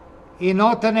 Y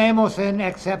no tenemos en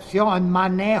excepción,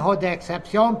 manejo de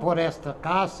excepción por este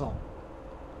caso.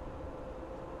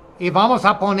 Y vamos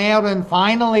a poner en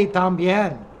finally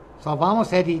también. So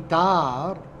vamos a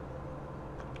editar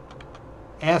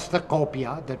esta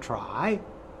copia de try.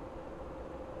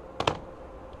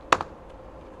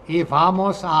 Y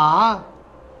vamos a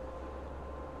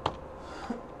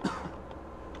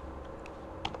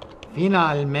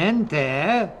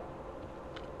finalmente,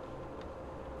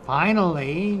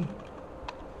 finally,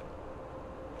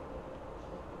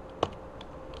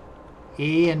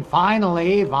 y en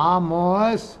finally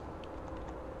vamos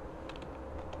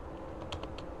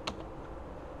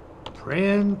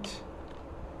print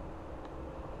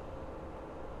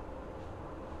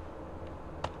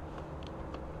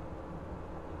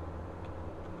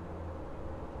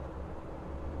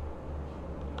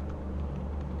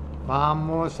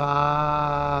vamos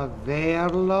a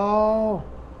verlo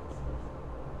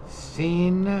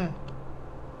sin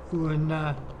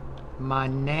un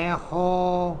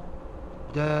manejo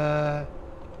de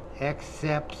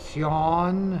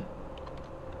excepción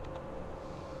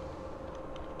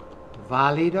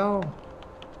válido.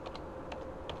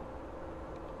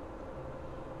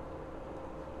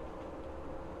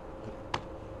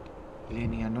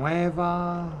 Línea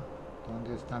nueva.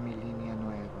 ¿Dónde está mi línea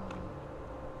nueva?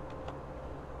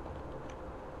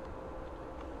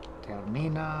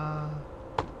 Termina.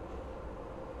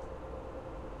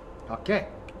 Ok.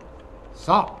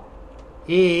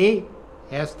 Y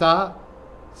esta,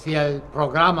 si el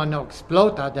programa no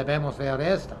explota, debemos ver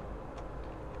esta.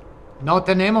 No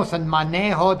tenemos un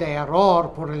manejo de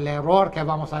error por el error que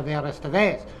vamos a ver esta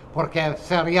vez, porque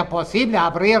sería posible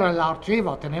abrir el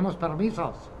archivo, tenemos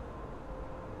permisos.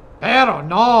 Pero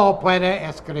no puede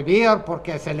escribir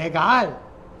porque es ilegal.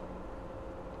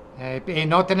 Y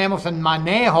no tenemos un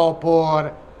manejo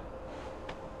por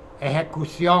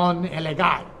ejecución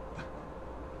ilegal.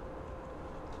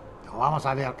 Vamos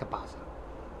a ver qué pasa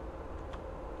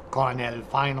con el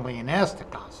finally en este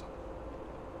caso.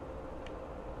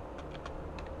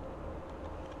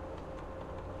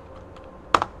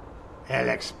 Él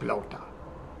explota.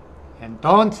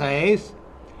 Entonces,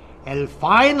 el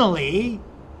finally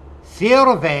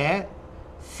sirve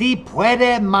si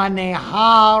puede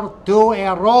manejar tu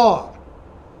error.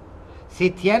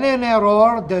 Si tiene un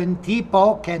error de un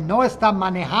tipo que no está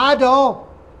manejado,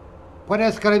 puede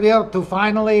escribir tu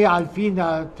finally al fin,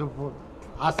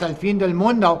 hasta el fin del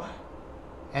mundo.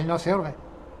 Él no sirve.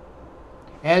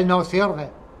 Él no sirve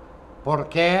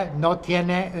porque no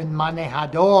tiene un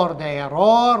manejador de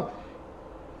error.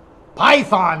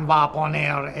 Python va a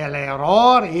poner el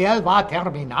error y él va a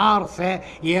terminarse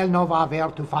y él no va a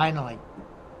ver tu finally.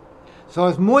 So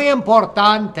es muy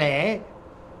importante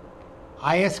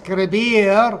a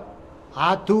escribir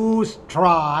a tus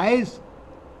tries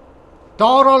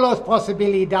todas las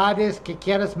posibilidades que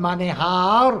quieres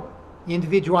manejar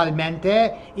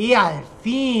individualmente y al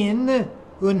fin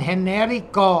un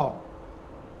genérico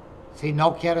si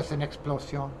no quieres una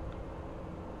explosión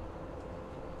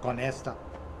con esta.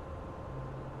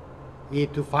 Y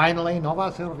tu finally no va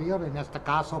a servir en este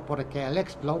caso porque él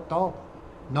explotó.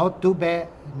 No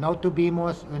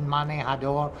tuvimos un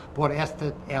manejador por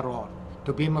este error.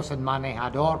 Tuvimos un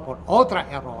manejador por otro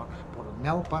error,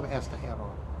 no por este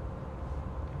error.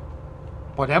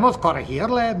 Podemos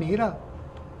corregirle, mira.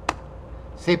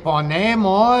 Si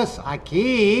ponemos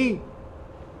aquí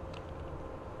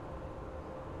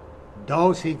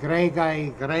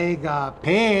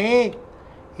 2YYP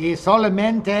y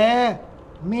solamente,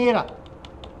 mira,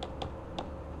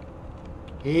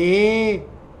 y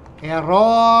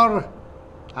error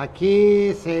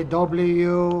aquí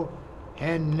CW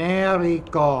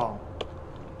genérico.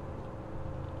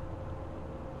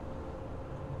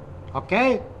 ¿Ok?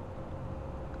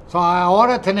 So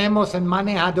ahora tenemos un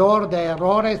manejador de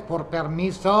errores por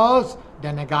permisos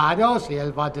denegados, y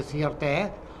él va a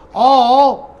decirte,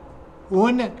 o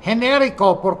un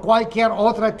genérico por cualquier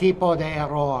otro tipo de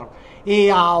error. Y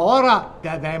ahora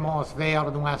debemos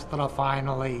ver nuestro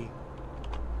finally.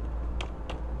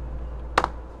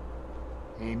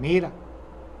 Y mira.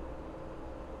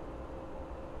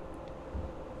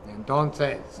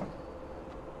 Entonces,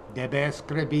 debes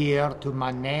escribir tu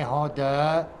manejo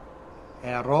de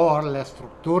error, la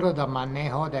estructura de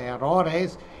manejo de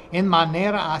errores, en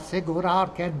manera a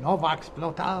asegurar que no va a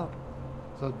explotar.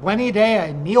 Es buena idea,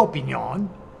 en mi opinión,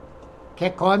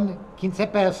 que con 15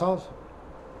 pesos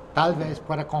tal vez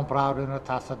pueda comprar una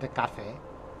taza de café.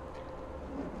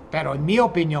 Pero en mi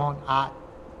opinión, a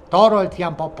todo el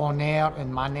tiempo poner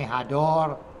un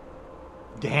manejador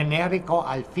genérico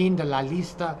al fin de la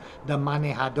lista de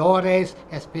manejadores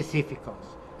específicos,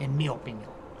 en mi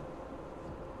opinión.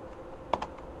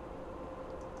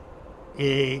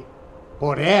 Y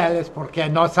por él es porque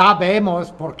no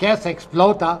sabemos por qué se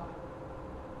explota.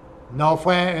 No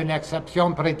fue una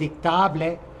excepción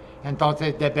predictable.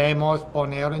 Entonces debemos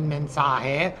poner un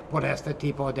mensaje por este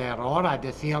tipo de error, a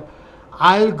decir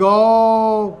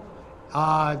algo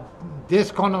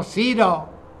desconocido.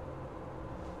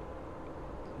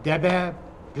 Debe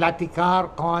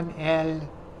platicar con el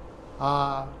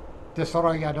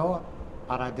desarrollador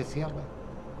para decirle.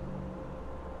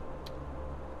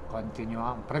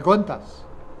 Continuamos. Preguntas.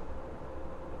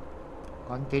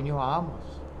 Continuamos.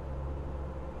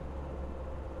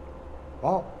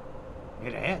 Oh,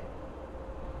 mire.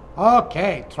 Ok,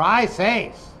 try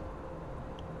 6.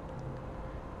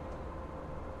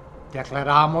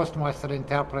 Declaramos nuestro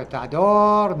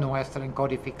interpretador, nuestra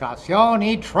encodificación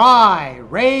y try,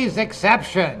 raise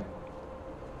exception.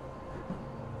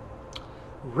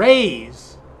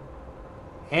 Raise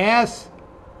es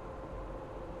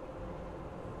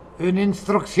una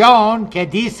instrucción que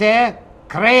dice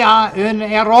crea un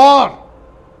error.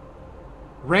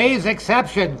 Raise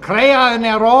exception, crea un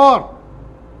error.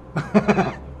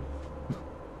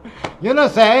 Yo no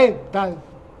sé.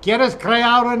 ¿Quieres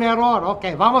crear un error? Ok,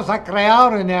 vamos a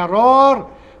crear un error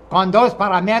con 2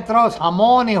 parámetros,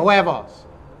 jamón y huevos.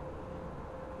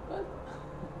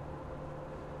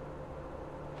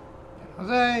 No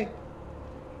sé.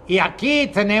 Y aquí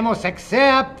tenemos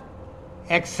exception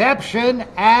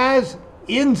as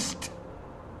inst.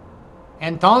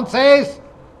 Entonces,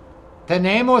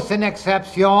 tenemos una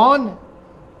excepción,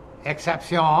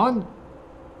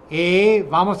 y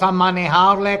vamos a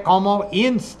manejarle como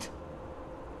inst.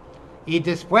 Y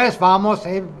después vamos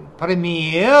a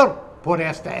imprimir por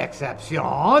esta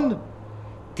excepción,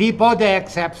 tipo de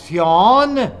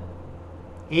excepción,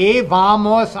 y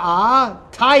vamos a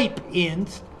type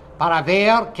inst para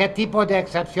ver qué tipo de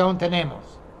excepción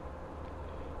tenemos.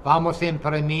 vamos a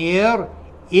imprimir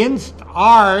inst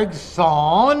args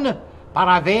son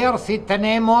para ver si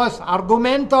tenemos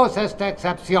argumentos esta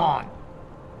excepción.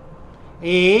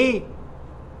 Y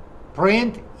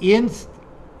print inst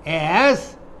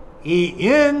s y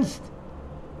inst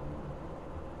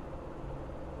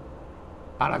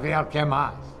para ver qué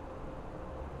más.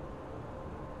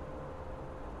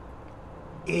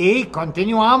 Y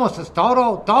continuamos, es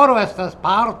todo esta es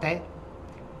parte.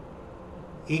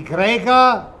 Y,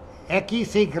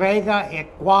 x, y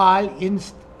igual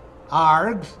inst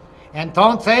args.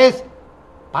 Entonces,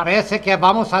 parece que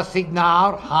vamos a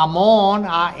asignar jamón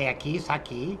a x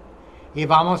aquí. Y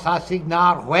vamos a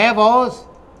asignar huevos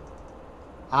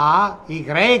a y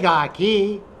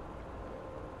aquí.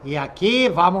 Y aquí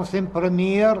vamos a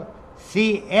imprimir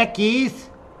si x,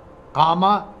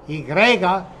 y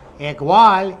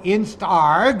igual inst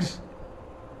args.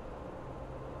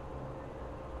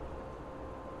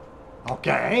 Ok.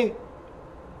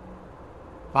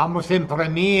 Vamos a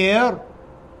imprimir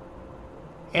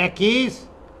x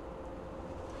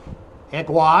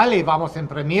igual y vamos a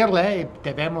imprimirle y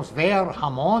debemos ver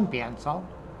jamón, pienso.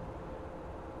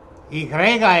 Y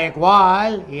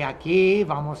igual y aquí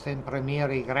vamos a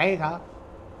imprimir y.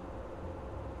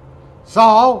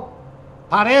 So,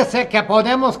 parece que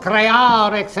podemos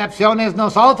crear excepciones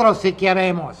nosotros si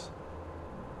queremos.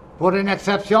 Por una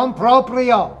excepción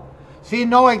propia. Si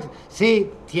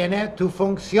tiene tu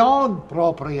función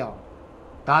propia.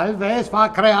 Tal vez va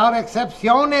a crear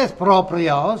excepciones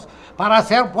propias para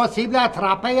hacer posible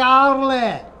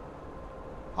atrapearle.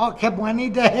 Oh, qué buena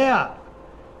idea.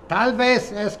 Tal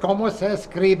vez es como se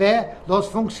escribe las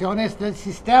funciones del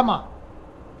sistema.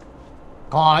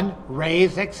 Con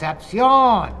raise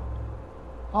excepción.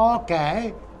 Ok,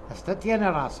 esta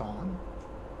tiene razón.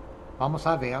 Vamos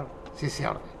a ver si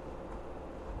sirve.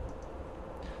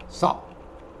 So,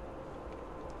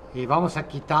 y vamos a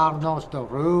quitarnos de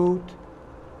root.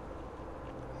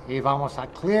 Y vamos a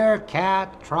clear cat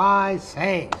try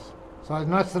 6. Eso es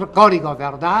nuestro código,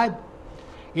 ¿verdad?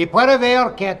 Y puede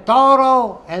ver que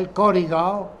todo el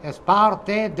código es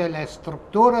parte de la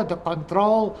estructura de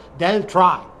control del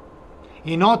try.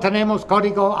 Y no tenemos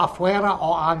código afuera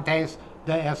o antes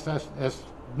de este. Es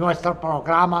nuestro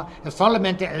programa, es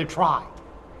solamente el try.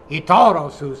 Y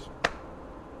todos sus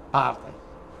partes.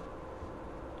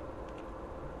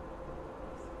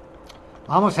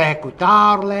 Vamos a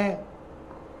ejecutarle.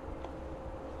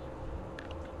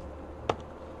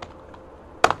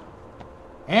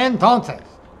 Entonces,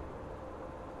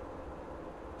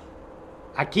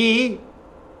 aquí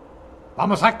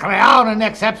vamos a crear una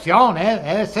excepción.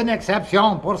 Es una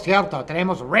excepción, por cierto.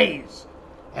 Tenemos raise.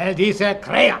 Él dice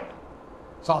crea.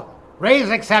 So,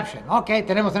 raise exception. Ok,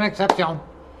 tenemos una excepción.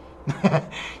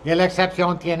 Y la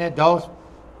excepción tiene dos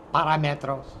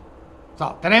parámetros.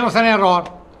 So, tenemos un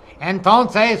error.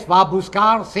 Entonces va a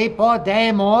buscar si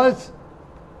podemos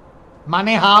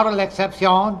manejar la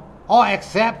excepción o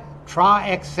excepción.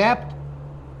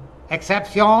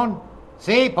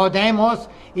 Sí, podemos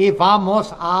y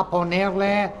vamos a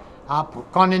ponerle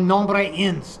con el nombre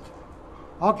inst.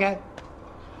 Ok.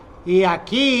 Y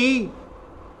aquí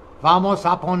vamos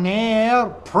a poner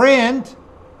print.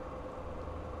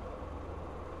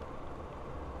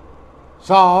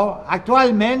 So,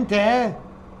 actualmente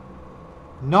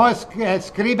no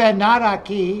escribe nada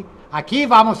aquí. Aquí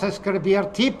vamos a escribir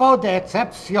tipo de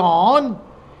excepción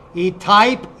y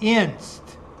type inst.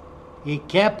 ¿Y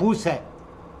qué puse?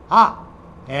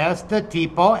 Este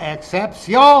tipo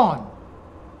excepción.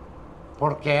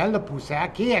 ¿Por qué le puse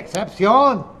aquí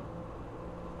excepción?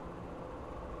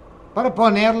 Para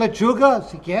poner lechuga,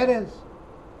 si quieres.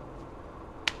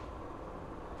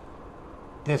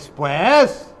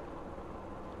 Después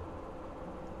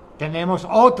tenemos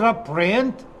otra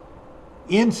print,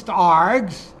 inst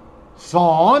args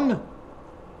son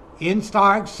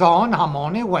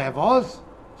jamón y huevos.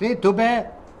 Sí, tuve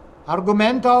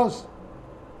argumentos.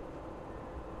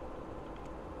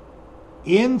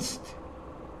 Inst.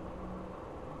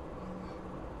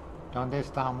 ¿Dónde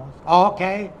estamos? Ok.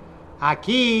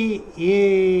 Aquí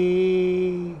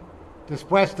y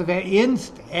después de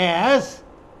inst es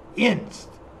inst.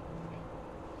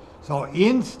 So,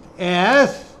 inst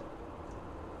es.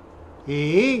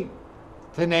 Y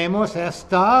tenemos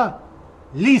esta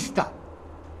lista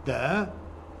de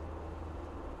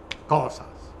cosas.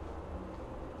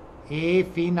 Y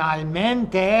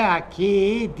finalmente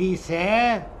aquí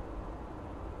dice,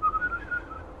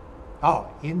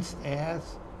 inst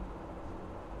es.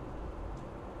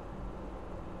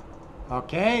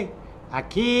 Ok,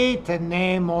 aquí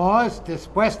tenemos,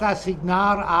 después de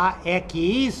asignar a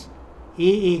x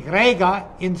y y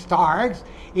inst args,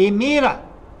 y mira,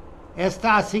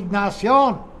 esta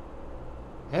asignación.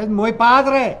 Es muy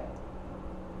padre.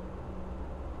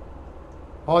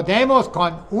 Podemos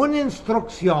con una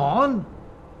instrucción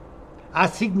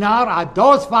asignar a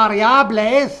dos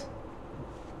variables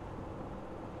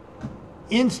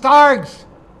instars.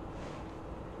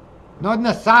 No es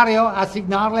necesario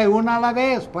asignarle una a la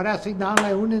vez, puede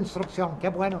asignarle una instrucción. Qué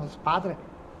bueno, es padre.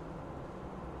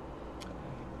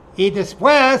 Y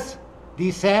después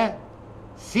dice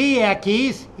si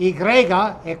x, y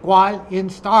igual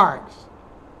instars.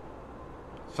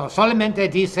 Solamente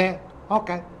dice,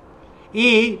 ok.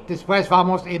 Y después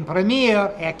vamos a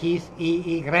imprimir x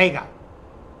y y.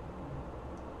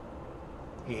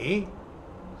 Y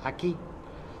aquí.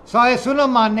 Es una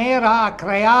manera de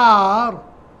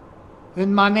crear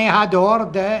un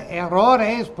manejador de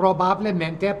errores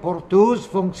probablemente por tus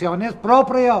funciones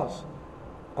propias.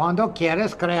 Cuando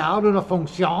quieres crear una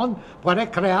función, puedes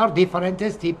crear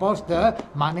diferentes tipos de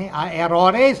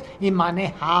errores y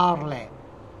manejarle.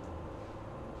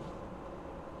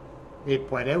 Y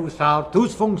puede usar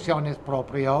tus funciones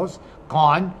propias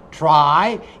con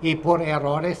try y por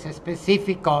errores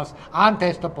específicos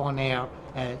antes de poner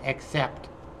el except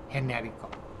genérico.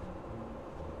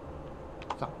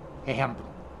 Ejemplo.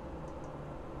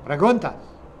 ¿Preguntas?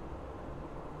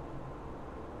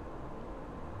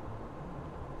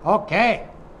 Ok.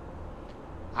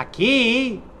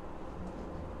 Aquí,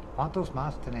 ¿cuántos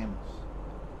más tenemos?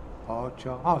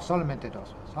 8. Oh, solamente 2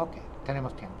 más. Ok,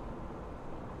 tenemos tiempo.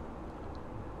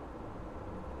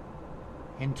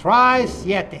 En try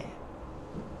 7,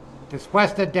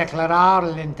 después de declarar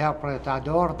el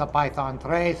interpretador de Python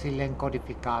 3 y la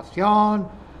encodificación,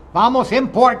 vamos a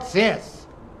import sys.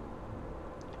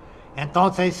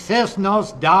 Entonces sys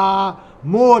nos da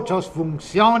muchas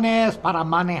funciones para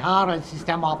manejar el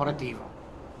sistema operativo.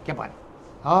 Qué bueno.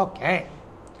 Ok.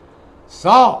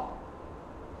 So,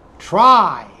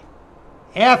 try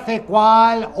f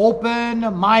igual open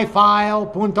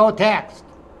myfile.txt.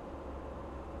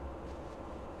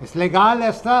 ¿Es legal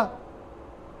esta?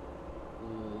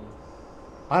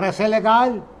 ¿Parece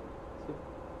legal?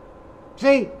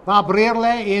 Sí, va a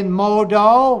abrirle en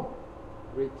modo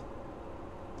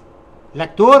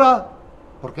lectura,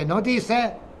 porque no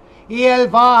dice, y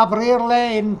él va a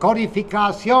abrirle en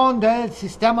codificación del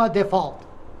sistema default,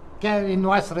 que en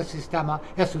nuestro sistema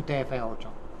es UTF-8.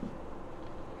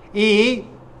 Y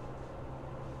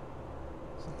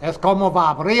es como va a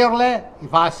abrirle y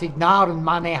va a asignar un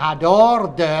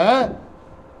manejador de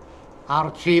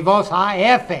archivos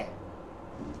AF.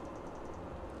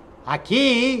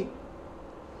 Aquí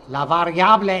la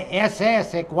variable S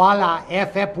es igual a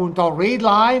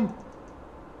f.readline.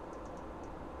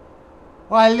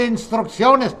 La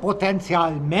instrucción es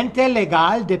potencialmente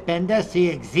legal, depende si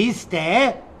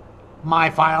existe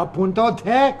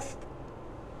myfile.txt.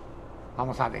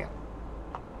 Vamos a ver.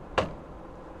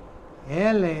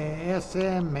 ls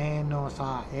menos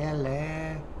al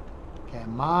que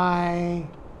my.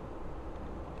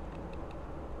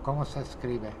 ¿Cómo se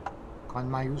escribe? Con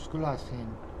mayúsculas sin.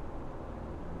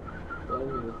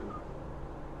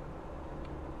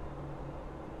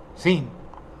 Sin.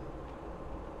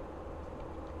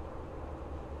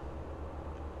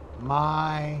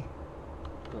 My.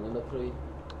 No, la otra I.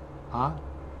 ¿Ah?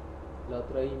 La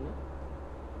otra I, ¿no?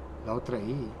 La otra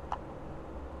I.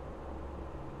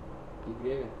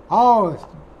 Y. Oh,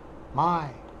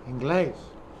 my. Inglés.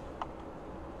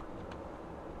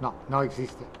 No, no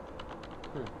existe.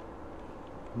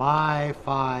 Myfile.txt.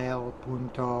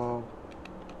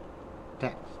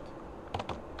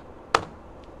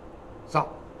 So,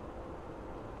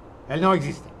 él no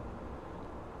existe.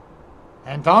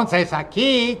 Entonces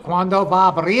aquí, cuando va a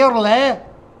abrirle,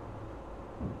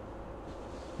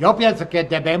 yo pienso que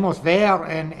debemos ver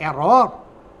un error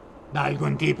de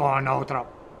algún tipo o en otro,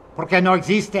 porque no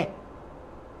existe.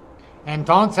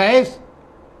 Entonces,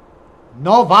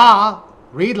 no va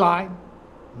readline,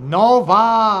 no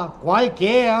va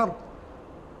cualquier,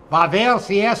 va a ver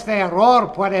si este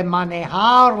error puede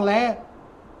manejarle,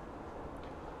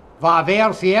 va a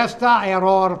ver si este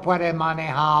error puede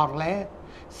manejarle,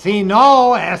 si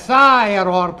no, ese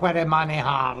error puede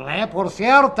manejarle, por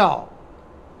cierto.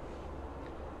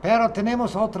 Pero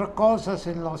tenemos otras cosas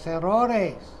en los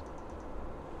errores.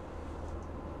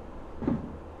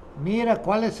 Mira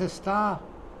cuáles está.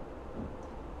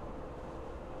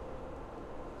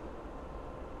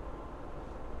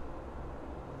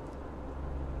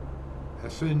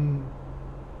 Es un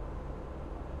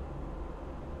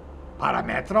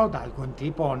parámetro de algún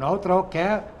tipo o en otro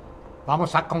que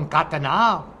vamos a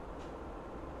concatenar.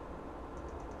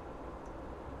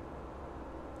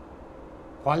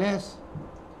 ¿Cuál es?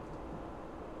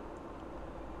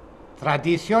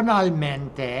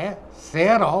 Tradicionalmente,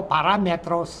 0,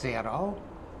 parámetro 0,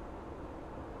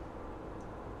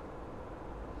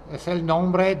 es el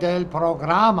nombre del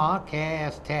programa que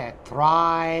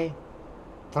trae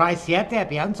 7,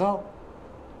 pienso.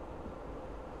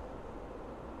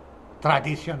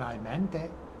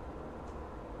 Tradicionalmente.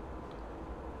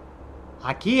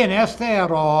 Aquí en este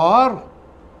error,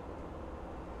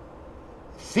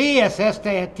 si es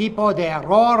este tipo de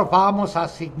error, vamos a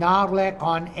asignarle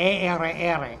con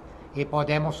ERR y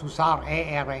podemos usar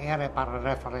ERR para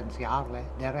referenciarle.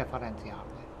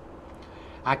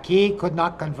 Aquí, could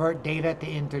not convert data to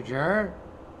integer.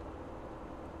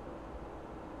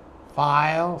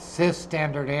 File, sys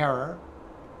standard error.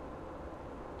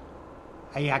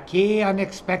 Y aquí,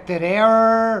 unexpected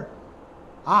error.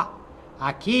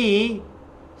 Aquí,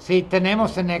 si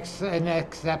tenemos una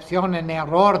excepción en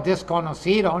error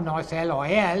desconocido, no es él o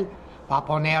él, va a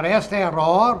poner este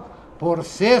error por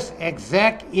sys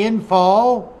exec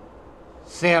info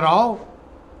 0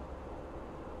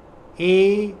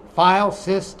 y file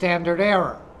sys standard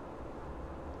error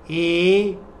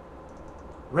y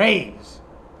raise.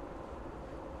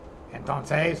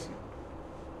 Entonces,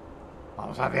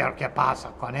 vamos a ver qué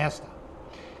pasa con esta.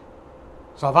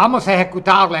 So, vamos a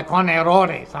ejecutarle con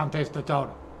errores antes de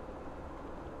todo.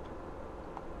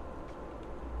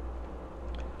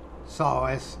 So,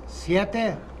 es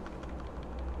 7.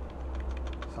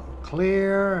 So,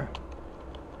 clear.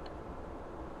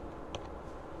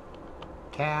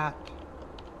 Cat.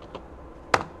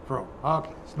 True. Ok.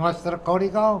 ¿Es nuestro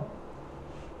código?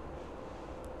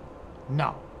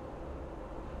 No.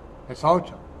 Es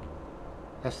 8.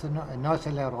 Este no es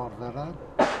el error, ¿verdad?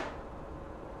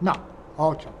 No.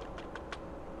 8.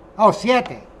 Oh,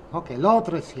 7. Ok, el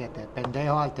otro es 7.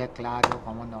 Pendejo al teclado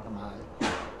como normal.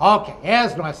 Ok,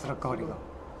 es nuestro código.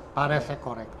 Parece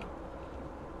correcto.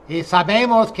 Y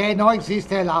sabemos que no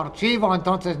existe el archivo,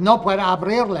 entonces no puede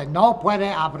abrirle. No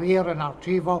puede abrir un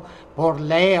archivo por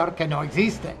leer que no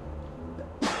existe.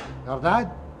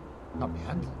 ¿Verdad? No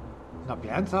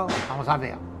pienso. Vamos a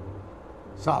ver.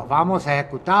 So, vamos a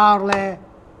ejecutarle.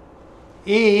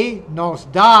 Y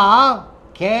nos da...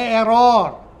 ¿Qué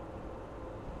error?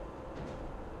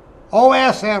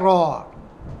 OS error.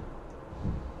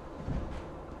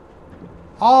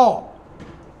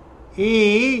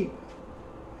 Y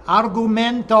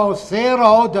argumento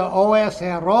 0 de OS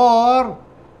error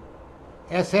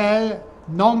es el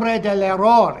nombre del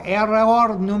error.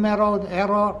 Error número,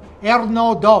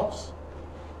 erno 2.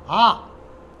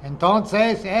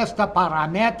 Entonces este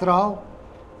parámetro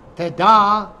te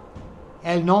da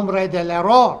el nombre del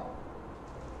error.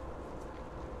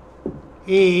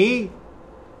 Y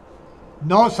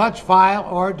no such file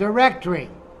or directory.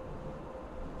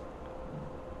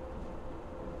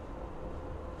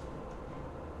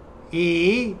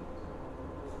 Y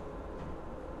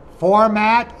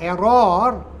format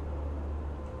error.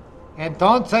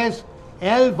 Entonces,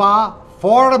 él va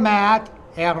format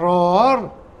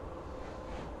error,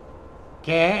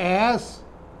 que es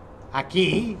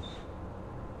aquí.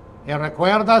 ¿Y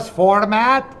recuerdas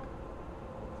format?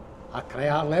 A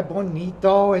crearle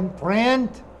bonito en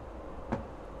print.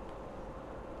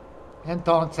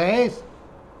 Entonces,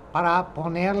 para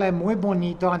ponerle muy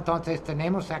bonito, entonces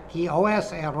tenemos aquí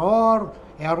OS error,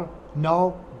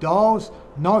 no 2,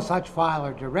 no such file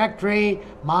or directory,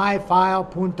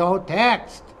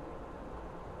 myfile.txt.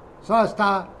 Eso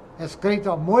está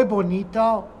escrito muy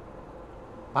bonito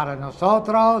para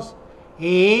nosotros.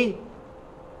 ¿Y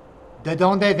de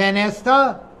dónde ven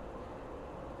esto?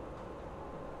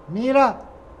 Mira,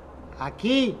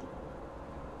 aquí,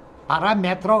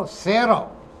 parámetro 0.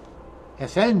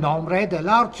 Es el nombre del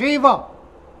archivo.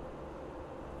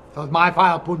 Entonces,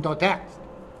 myfile.txt.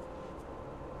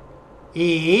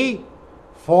 Y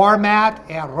format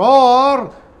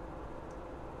error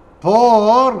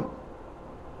por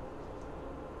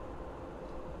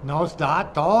nos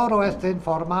da toda esta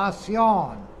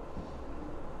información.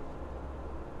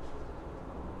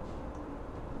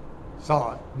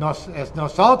 Es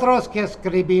nosotros que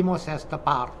escribimos esta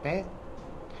parte.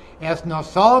 Es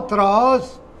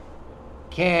nosotros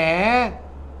que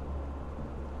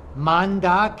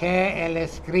manda que él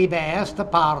escribe esta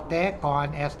parte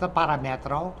con este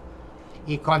parámetro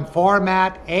y con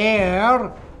format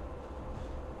air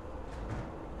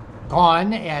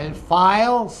con el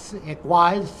file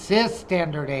igual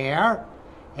sysstandard_air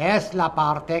es la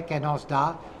parte que nos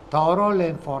da toda la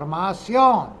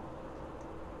información.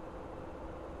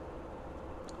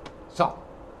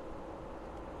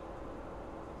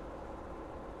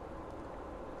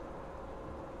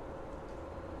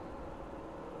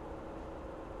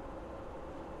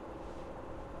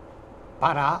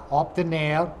 para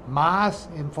obtener más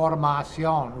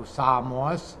información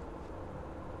usamos.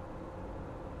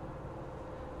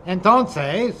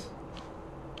 Entonces,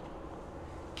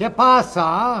 ¿qué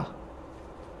pasa?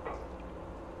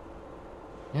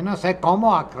 Yo no sé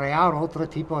cómo crear otro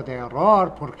tipo de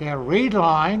error, porque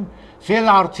readline, si el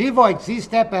archivo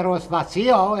existe pero es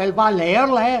vacío, él va a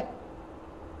leerle.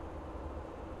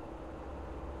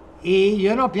 Y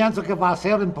yo no pienso que va a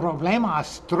ser un problema a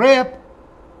strip.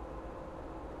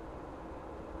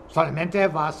 Solamente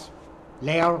vas a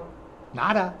leer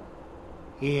nada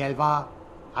y él va a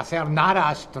hacer nada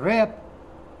a strip.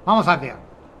 Vamos a ver.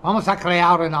 Vamos a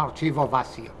crear un archivo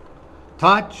vacío.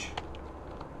 Touch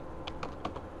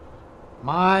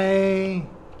my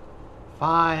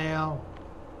file.text.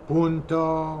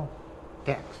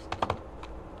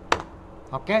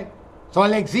 ¿Ok?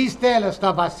 Solo existe, él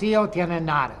está vacío, tiene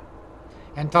nada.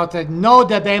 Entonces no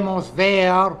debemos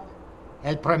ver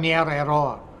el primer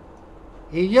error.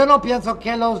 Y yo no pienso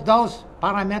que los dos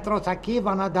parámetros aquí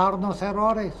van a darnos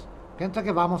errores. Pienso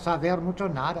que vamos a ver mucho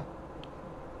nada.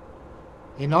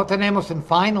 Y no tenemos en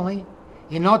finally,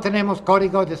 y no tenemos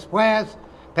código después,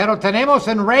 pero tenemos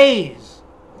en raise.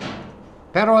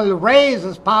 Pero el raise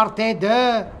es parte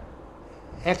de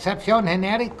excepción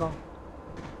genérico.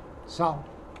 So,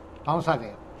 vamos a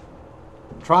ver.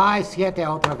 Try 7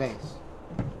 otra vez.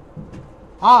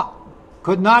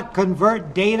 Could not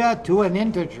convert data to an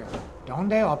integer.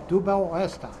 ¿Dónde obtuvo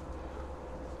esta?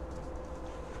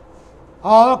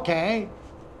 Ok.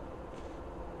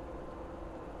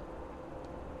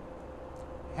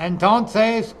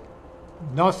 Entonces,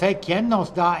 no sé quién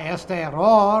nos da este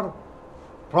error.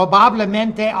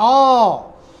 Probablemente,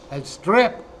 el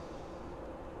strip.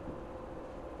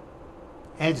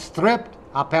 El strip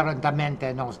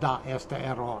aparentemente nos da este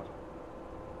error.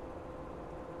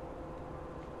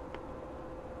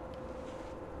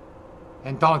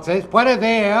 Entonces, puede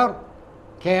ver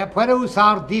que puede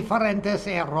usar diferentes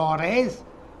errores.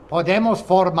 Podemos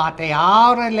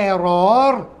formatear el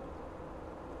error.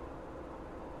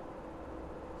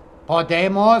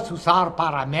 Podemos usar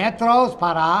parámetros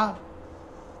para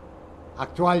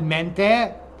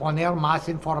actualmente poner más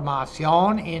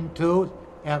información en tu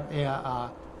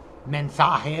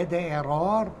mensaje de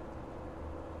error.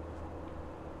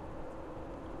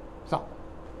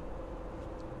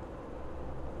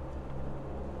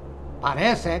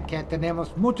 Parece que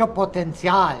tenemos mucho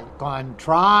potencial con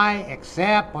try,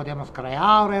 except, podemos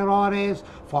crear errores,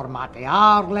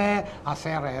 formatearle,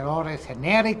 hacer errores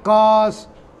genéricos.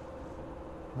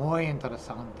 Muy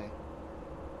interesante.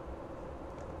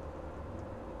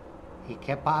 ¿Y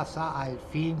qué pasa al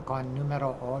fin con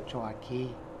número 8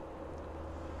 aquí?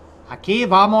 Aquí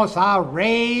vamos a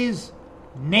raise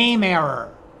name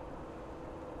error.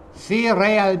 Si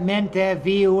realmente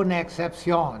vi una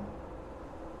excepción.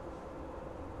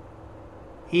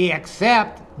 Y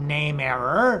except name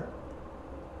error,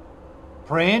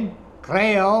 print,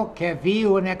 creo que vi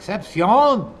una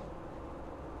excepción.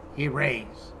 Y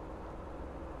raise.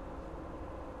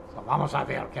 So, vamos a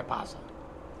ver qué pasa.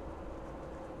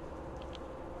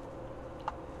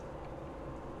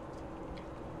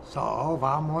 So,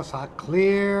 vamos a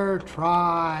clear,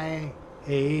 try,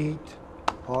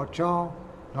 8,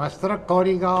 nuestro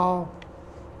código.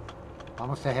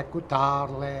 Vamos a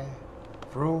ejecutarle.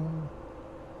 From.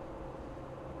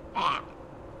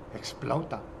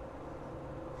 Explota.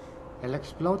 Él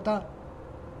explota.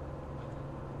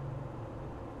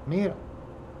 Mira,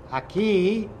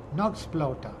 aquí no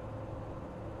explota.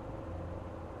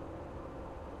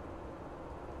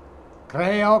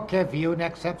 Creo que vi una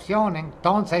excepción,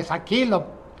 entonces aquí lo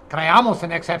creamos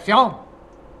en excepción.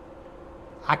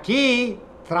 Aquí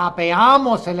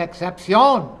trapeamos la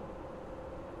excepción.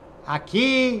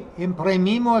 Aquí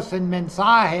imprimimos el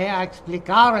mensaje a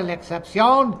explicar la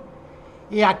excepción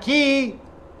y aquí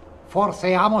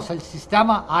forceamos el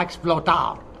sistema a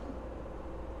explotar.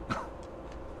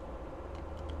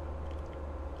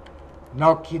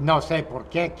 No sé por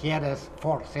qué quieres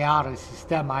forcear el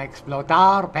sistema a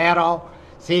explotar, pero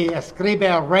si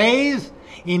escribe raise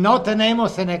y no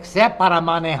tenemos un except para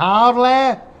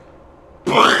manejarle,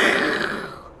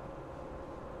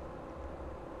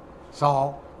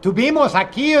 tuvimos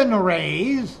aquí un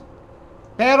raise,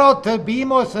 pero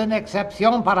tuvimos una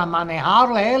excepción para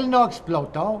manejarle, él no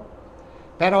explotó.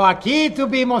 Pero aquí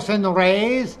tuvimos un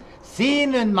raise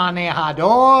sin un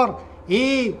manejador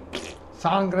y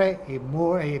sangre y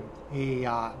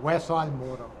hueso al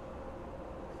muro.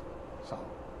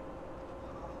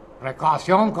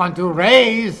 Precaución con tu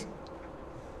raise.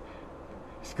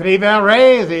 Escribe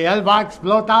raise y él va a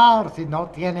explotar si no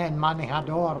tiene un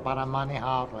manejador para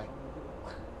manejarle.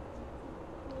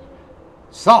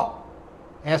 So,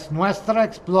 es nuestra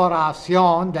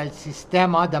exploración del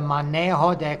sistema de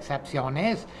manejo de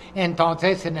excepciones.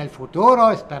 Entonces, en el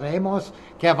futuro esperemos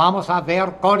que vamos a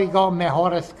ver código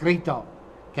mejor escrito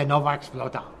que no va a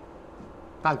explotar.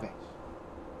 Tal vez.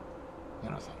 Yo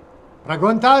no sé.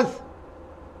 ¿Preguntas?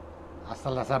 Hasta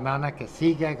la semana que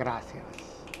sigue. Gracias.